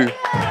 Two.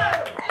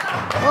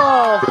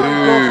 Oh,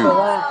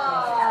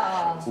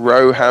 two.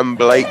 Rohan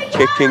Blake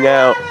kicking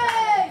out.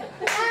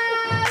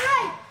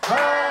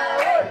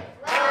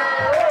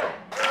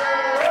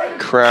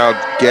 Crowd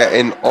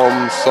getting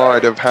on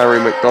side of Harry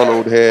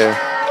McDonald here.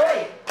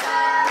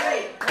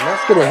 And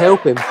that's going to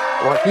help him.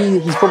 Like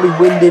he's probably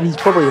winded, he's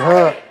probably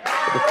hurt.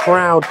 But the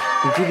crowd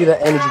can give you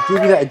that energy,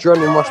 give you that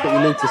adrenaline rush that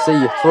you need to see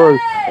you through.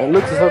 And it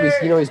looks as though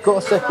he's got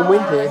a second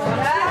wind here.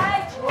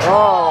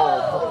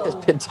 Oh,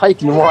 it's been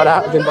taken right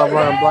out of him by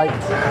Rohan Blake.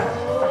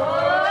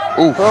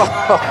 Oof.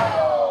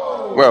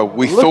 Well,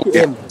 we thought he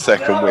had a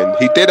second wind.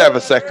 He did have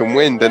a second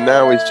wind, and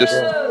now he's just...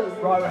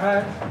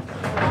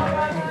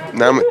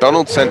 Now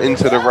Mcdonald sent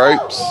into the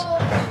ropes.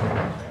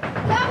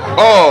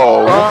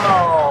 Oh!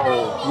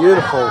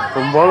 Beautiful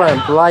from Rohan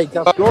Blake.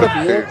 That's got to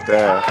be it.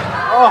 There.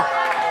 Oh!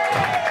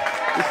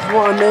 This is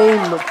what I mean,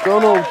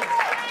 Mcdonald.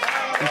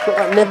 He's got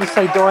that never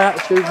say die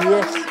attitude.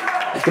 Yes,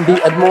 it can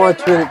be admired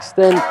to an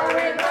extent.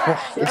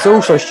 It's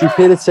also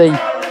stupidity.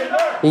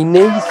 He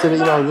needs to,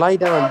 lay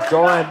down and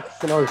die,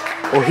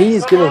 or he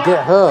is going to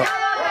get hurt.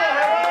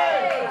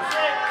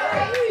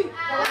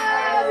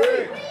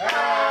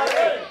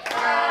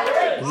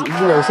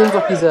 It seems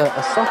like he's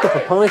a sucker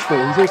for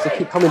punishment. He seems to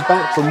keep coming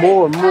back for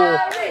more and more.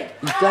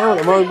 He's down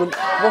at the moment,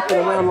 rocking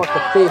around like a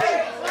fish,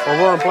 while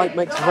Rohan Blake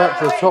makes a route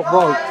to the top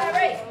rope.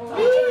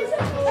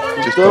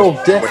 Mcdonald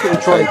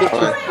definitely trying to get to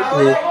his feet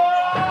here.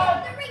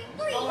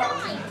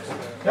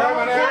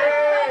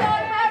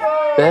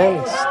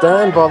 Bang,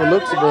 stand by the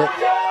looks of it.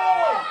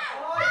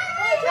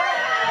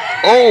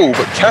 Oh,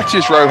 but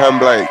catches Rohan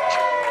Blake.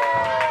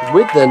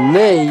 With the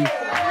knee.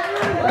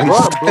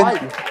 Rohan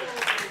Blake.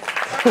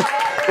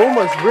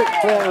 Almost Ric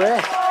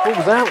Flair-esque.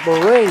 Falls out the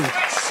ring.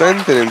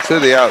 Sending him to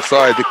the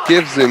outside. It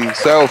gives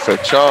himself a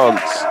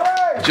chance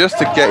just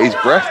to get his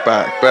breath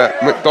back.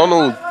 But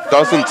Mcdonald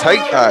doesn't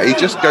take that. He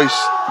just goes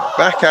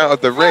back out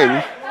of the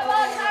ring.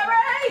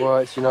 Well,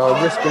 it's, a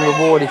risk and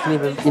reward. He can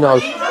either, he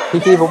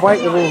can either wait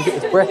in the ring and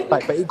get his breath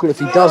back, but equally if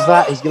he does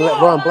that, he's going to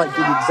let Rohan Blake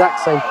do the exact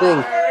same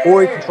thing,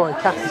 or he can try and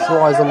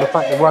capitalise on the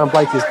fact that Rohan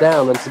Blake is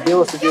down. And to be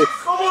honest with you,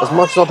 as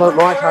much as I don't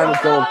like Harry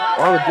McDonald,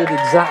 I would do the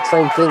exact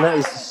same thing. That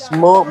is a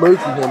smart move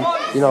from him,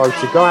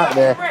 to go out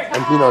there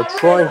and,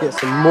 try and get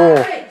some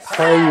more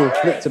pain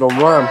inflicted on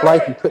Rohan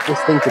Blake and put this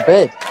thing to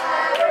bed.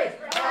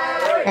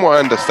 From what I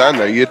understand,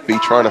 though, you'd be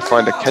trying to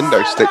find a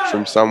kendo stick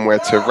from somewhere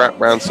to wrap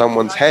around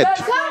someone's head.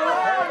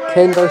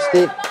 Kendo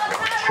stick,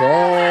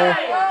 chair,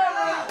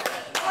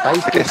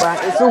 baseball bat,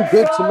 it's all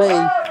good to me.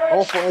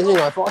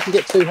 If I can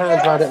get two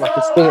hands around it and I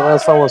can swing it around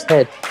someone's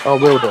head, I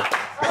will do.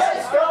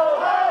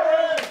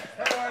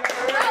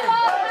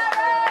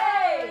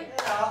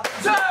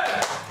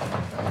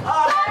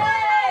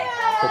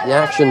 But the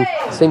action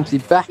seems to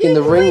be back in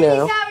the ring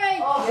now.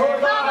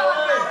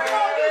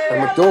 And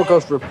McDonald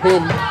goes for a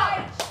pin.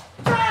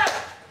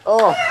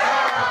 Oh,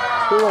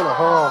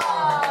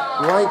 2.5.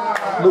 Blake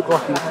looked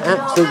like he was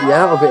absolutely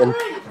out of it, and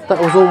that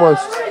was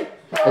almost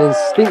an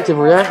instinctive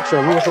reaction.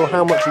 I'm not sure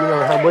how much,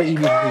 how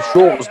even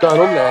short was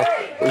going on there,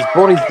 but his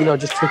body,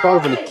 just took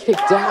over and he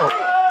kicked out.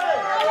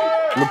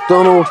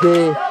 McDonald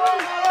here,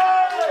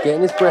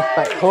 getting his breath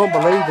back. Can't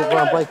believe that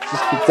Rohan Blake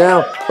just kicked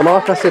out. But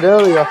like I said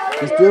earlier,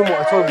 he's doing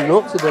what I told him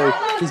not to do.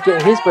 He's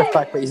getting his breath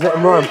back, but he's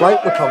letting Rohan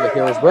Blake recover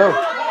here as well.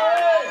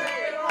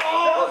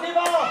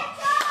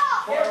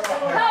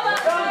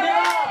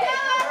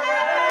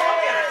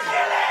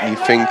 You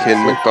thinking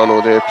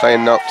McDonald here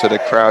playing up to the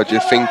crowd, you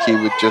think he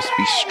would just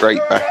be straight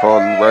back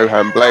on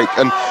Rohan Blake.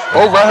 And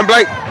Rohan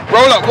Blake,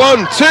 roll up, 1,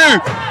 2.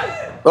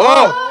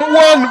 Oh,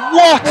 1,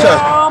 what a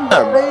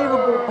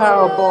unbelievable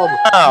powerbomb.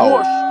 Wow.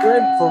 What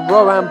strength from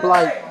Rohan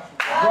Blake.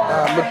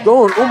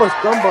 McDonald almost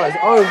done by his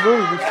own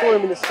move. We saw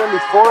him in the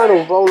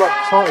semi-final roll up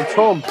Titan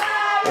Tom.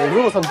 He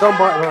was almost undone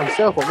by it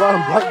himself, but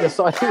Rohan Blake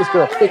decided he was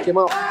going to pick him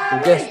up.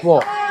 And guess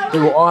what?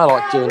 Do what I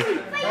like doing,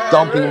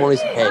 dumping him on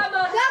his head.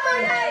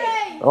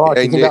 Oh, I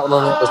think that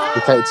one was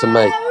complicated to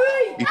me.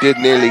 He did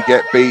nearly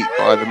get beat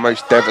by the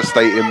most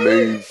devastating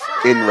move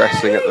in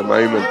wrestling at the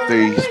moment,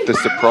 the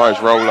surprise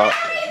roll-up.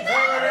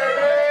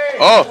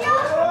 Oh,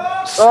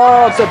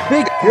 it's a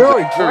big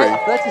fury, great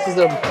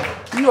athleticism.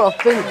 You got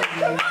to think,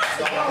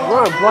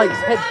 Rohan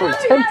Blake's head threw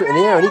 10 foot in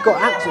the air, and he got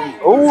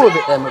absolutely all of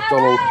it there,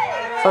 McDonald.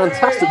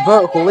 Fantastic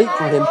vertical leap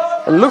from him,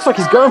 and it looks like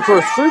he's going for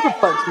a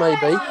superplex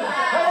maybe.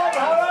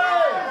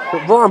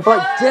 But Rohan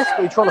Blake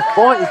desperately trying to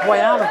fight his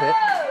way out of it.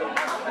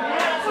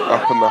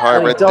 Up on the high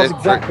red district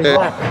exactly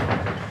there.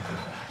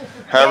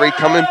 Harry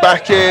coming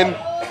back in.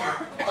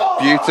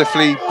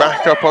 Beautifully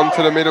back up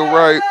onto the middle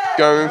rope.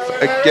 Going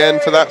again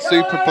for that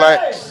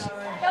superplex.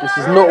 This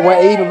is not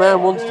where either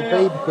man wants to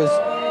be, because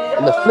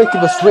in the flick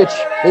of a switch,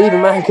 either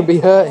man can be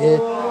hurt here.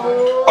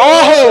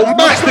 Oh,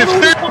 massive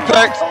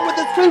superplex. With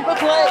the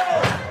superplex.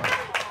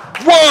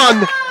 1,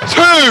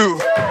 2.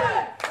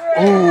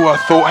 Oh, I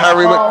thought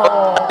Harry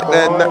McDonald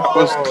then. That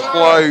was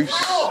close.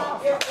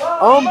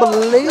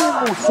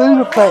 Unbelievable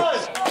superplex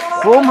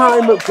from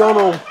Harry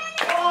McDonald,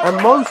 and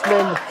most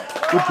men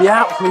would be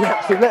out for the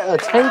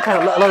absolute 10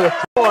 count, let alone a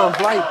 4-arm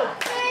Blake.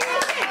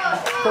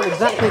 Showing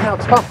exactly how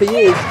tough he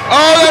is.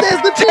 Oh,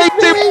 there's the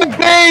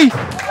TTP!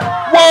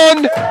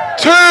 1,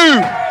 2,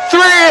 3,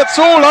 it's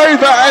all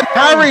over, and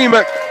Harry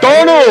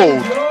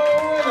McDonald.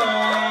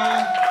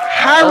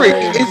 Harry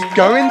is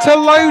going to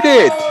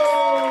Loaded.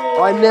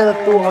 I never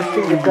thought I'd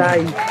see the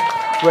day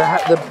where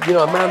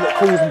a man that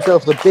calls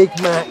himself the Big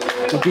Mac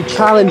would be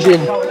challenging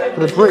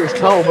for the British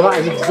title, but that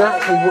is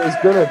exactly what he's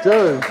going to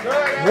do.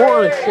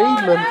 What an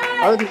achievement.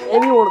 I don't think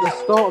anyone at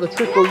the start of the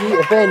Trick or Yeet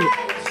event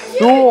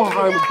saw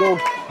Harry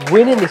McDonald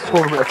winning this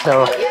tournament of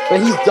terror, but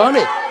he's done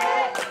it.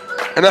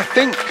 And I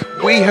think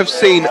we have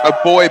seen a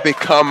boy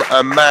become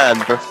a man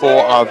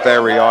before our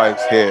very eyes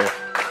here.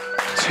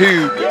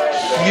 Two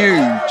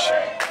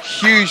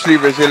hugely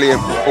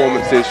resilient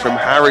performances from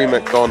Harry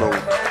Mcdonald.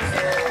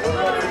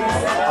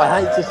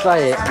 I hate to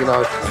say it, you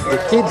know, the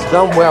kid's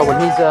done well when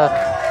he's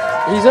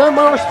earned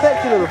my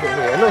respect a little bit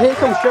here. And look, here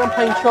comes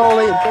Champagne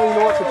Charlie and Benny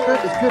Knight to trip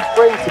his good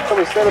friends to come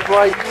and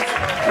celebrate.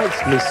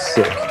 Makes me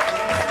sick.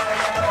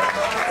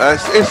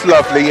 It's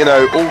lovely, you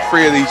know, all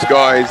three of these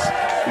guys,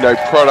 you know,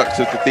 products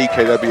of the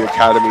DKW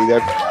Academy.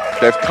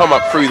 They've come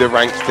up through the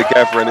ranks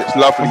together, and it's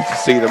lovely to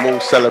see them all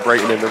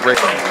celebrating in the ring.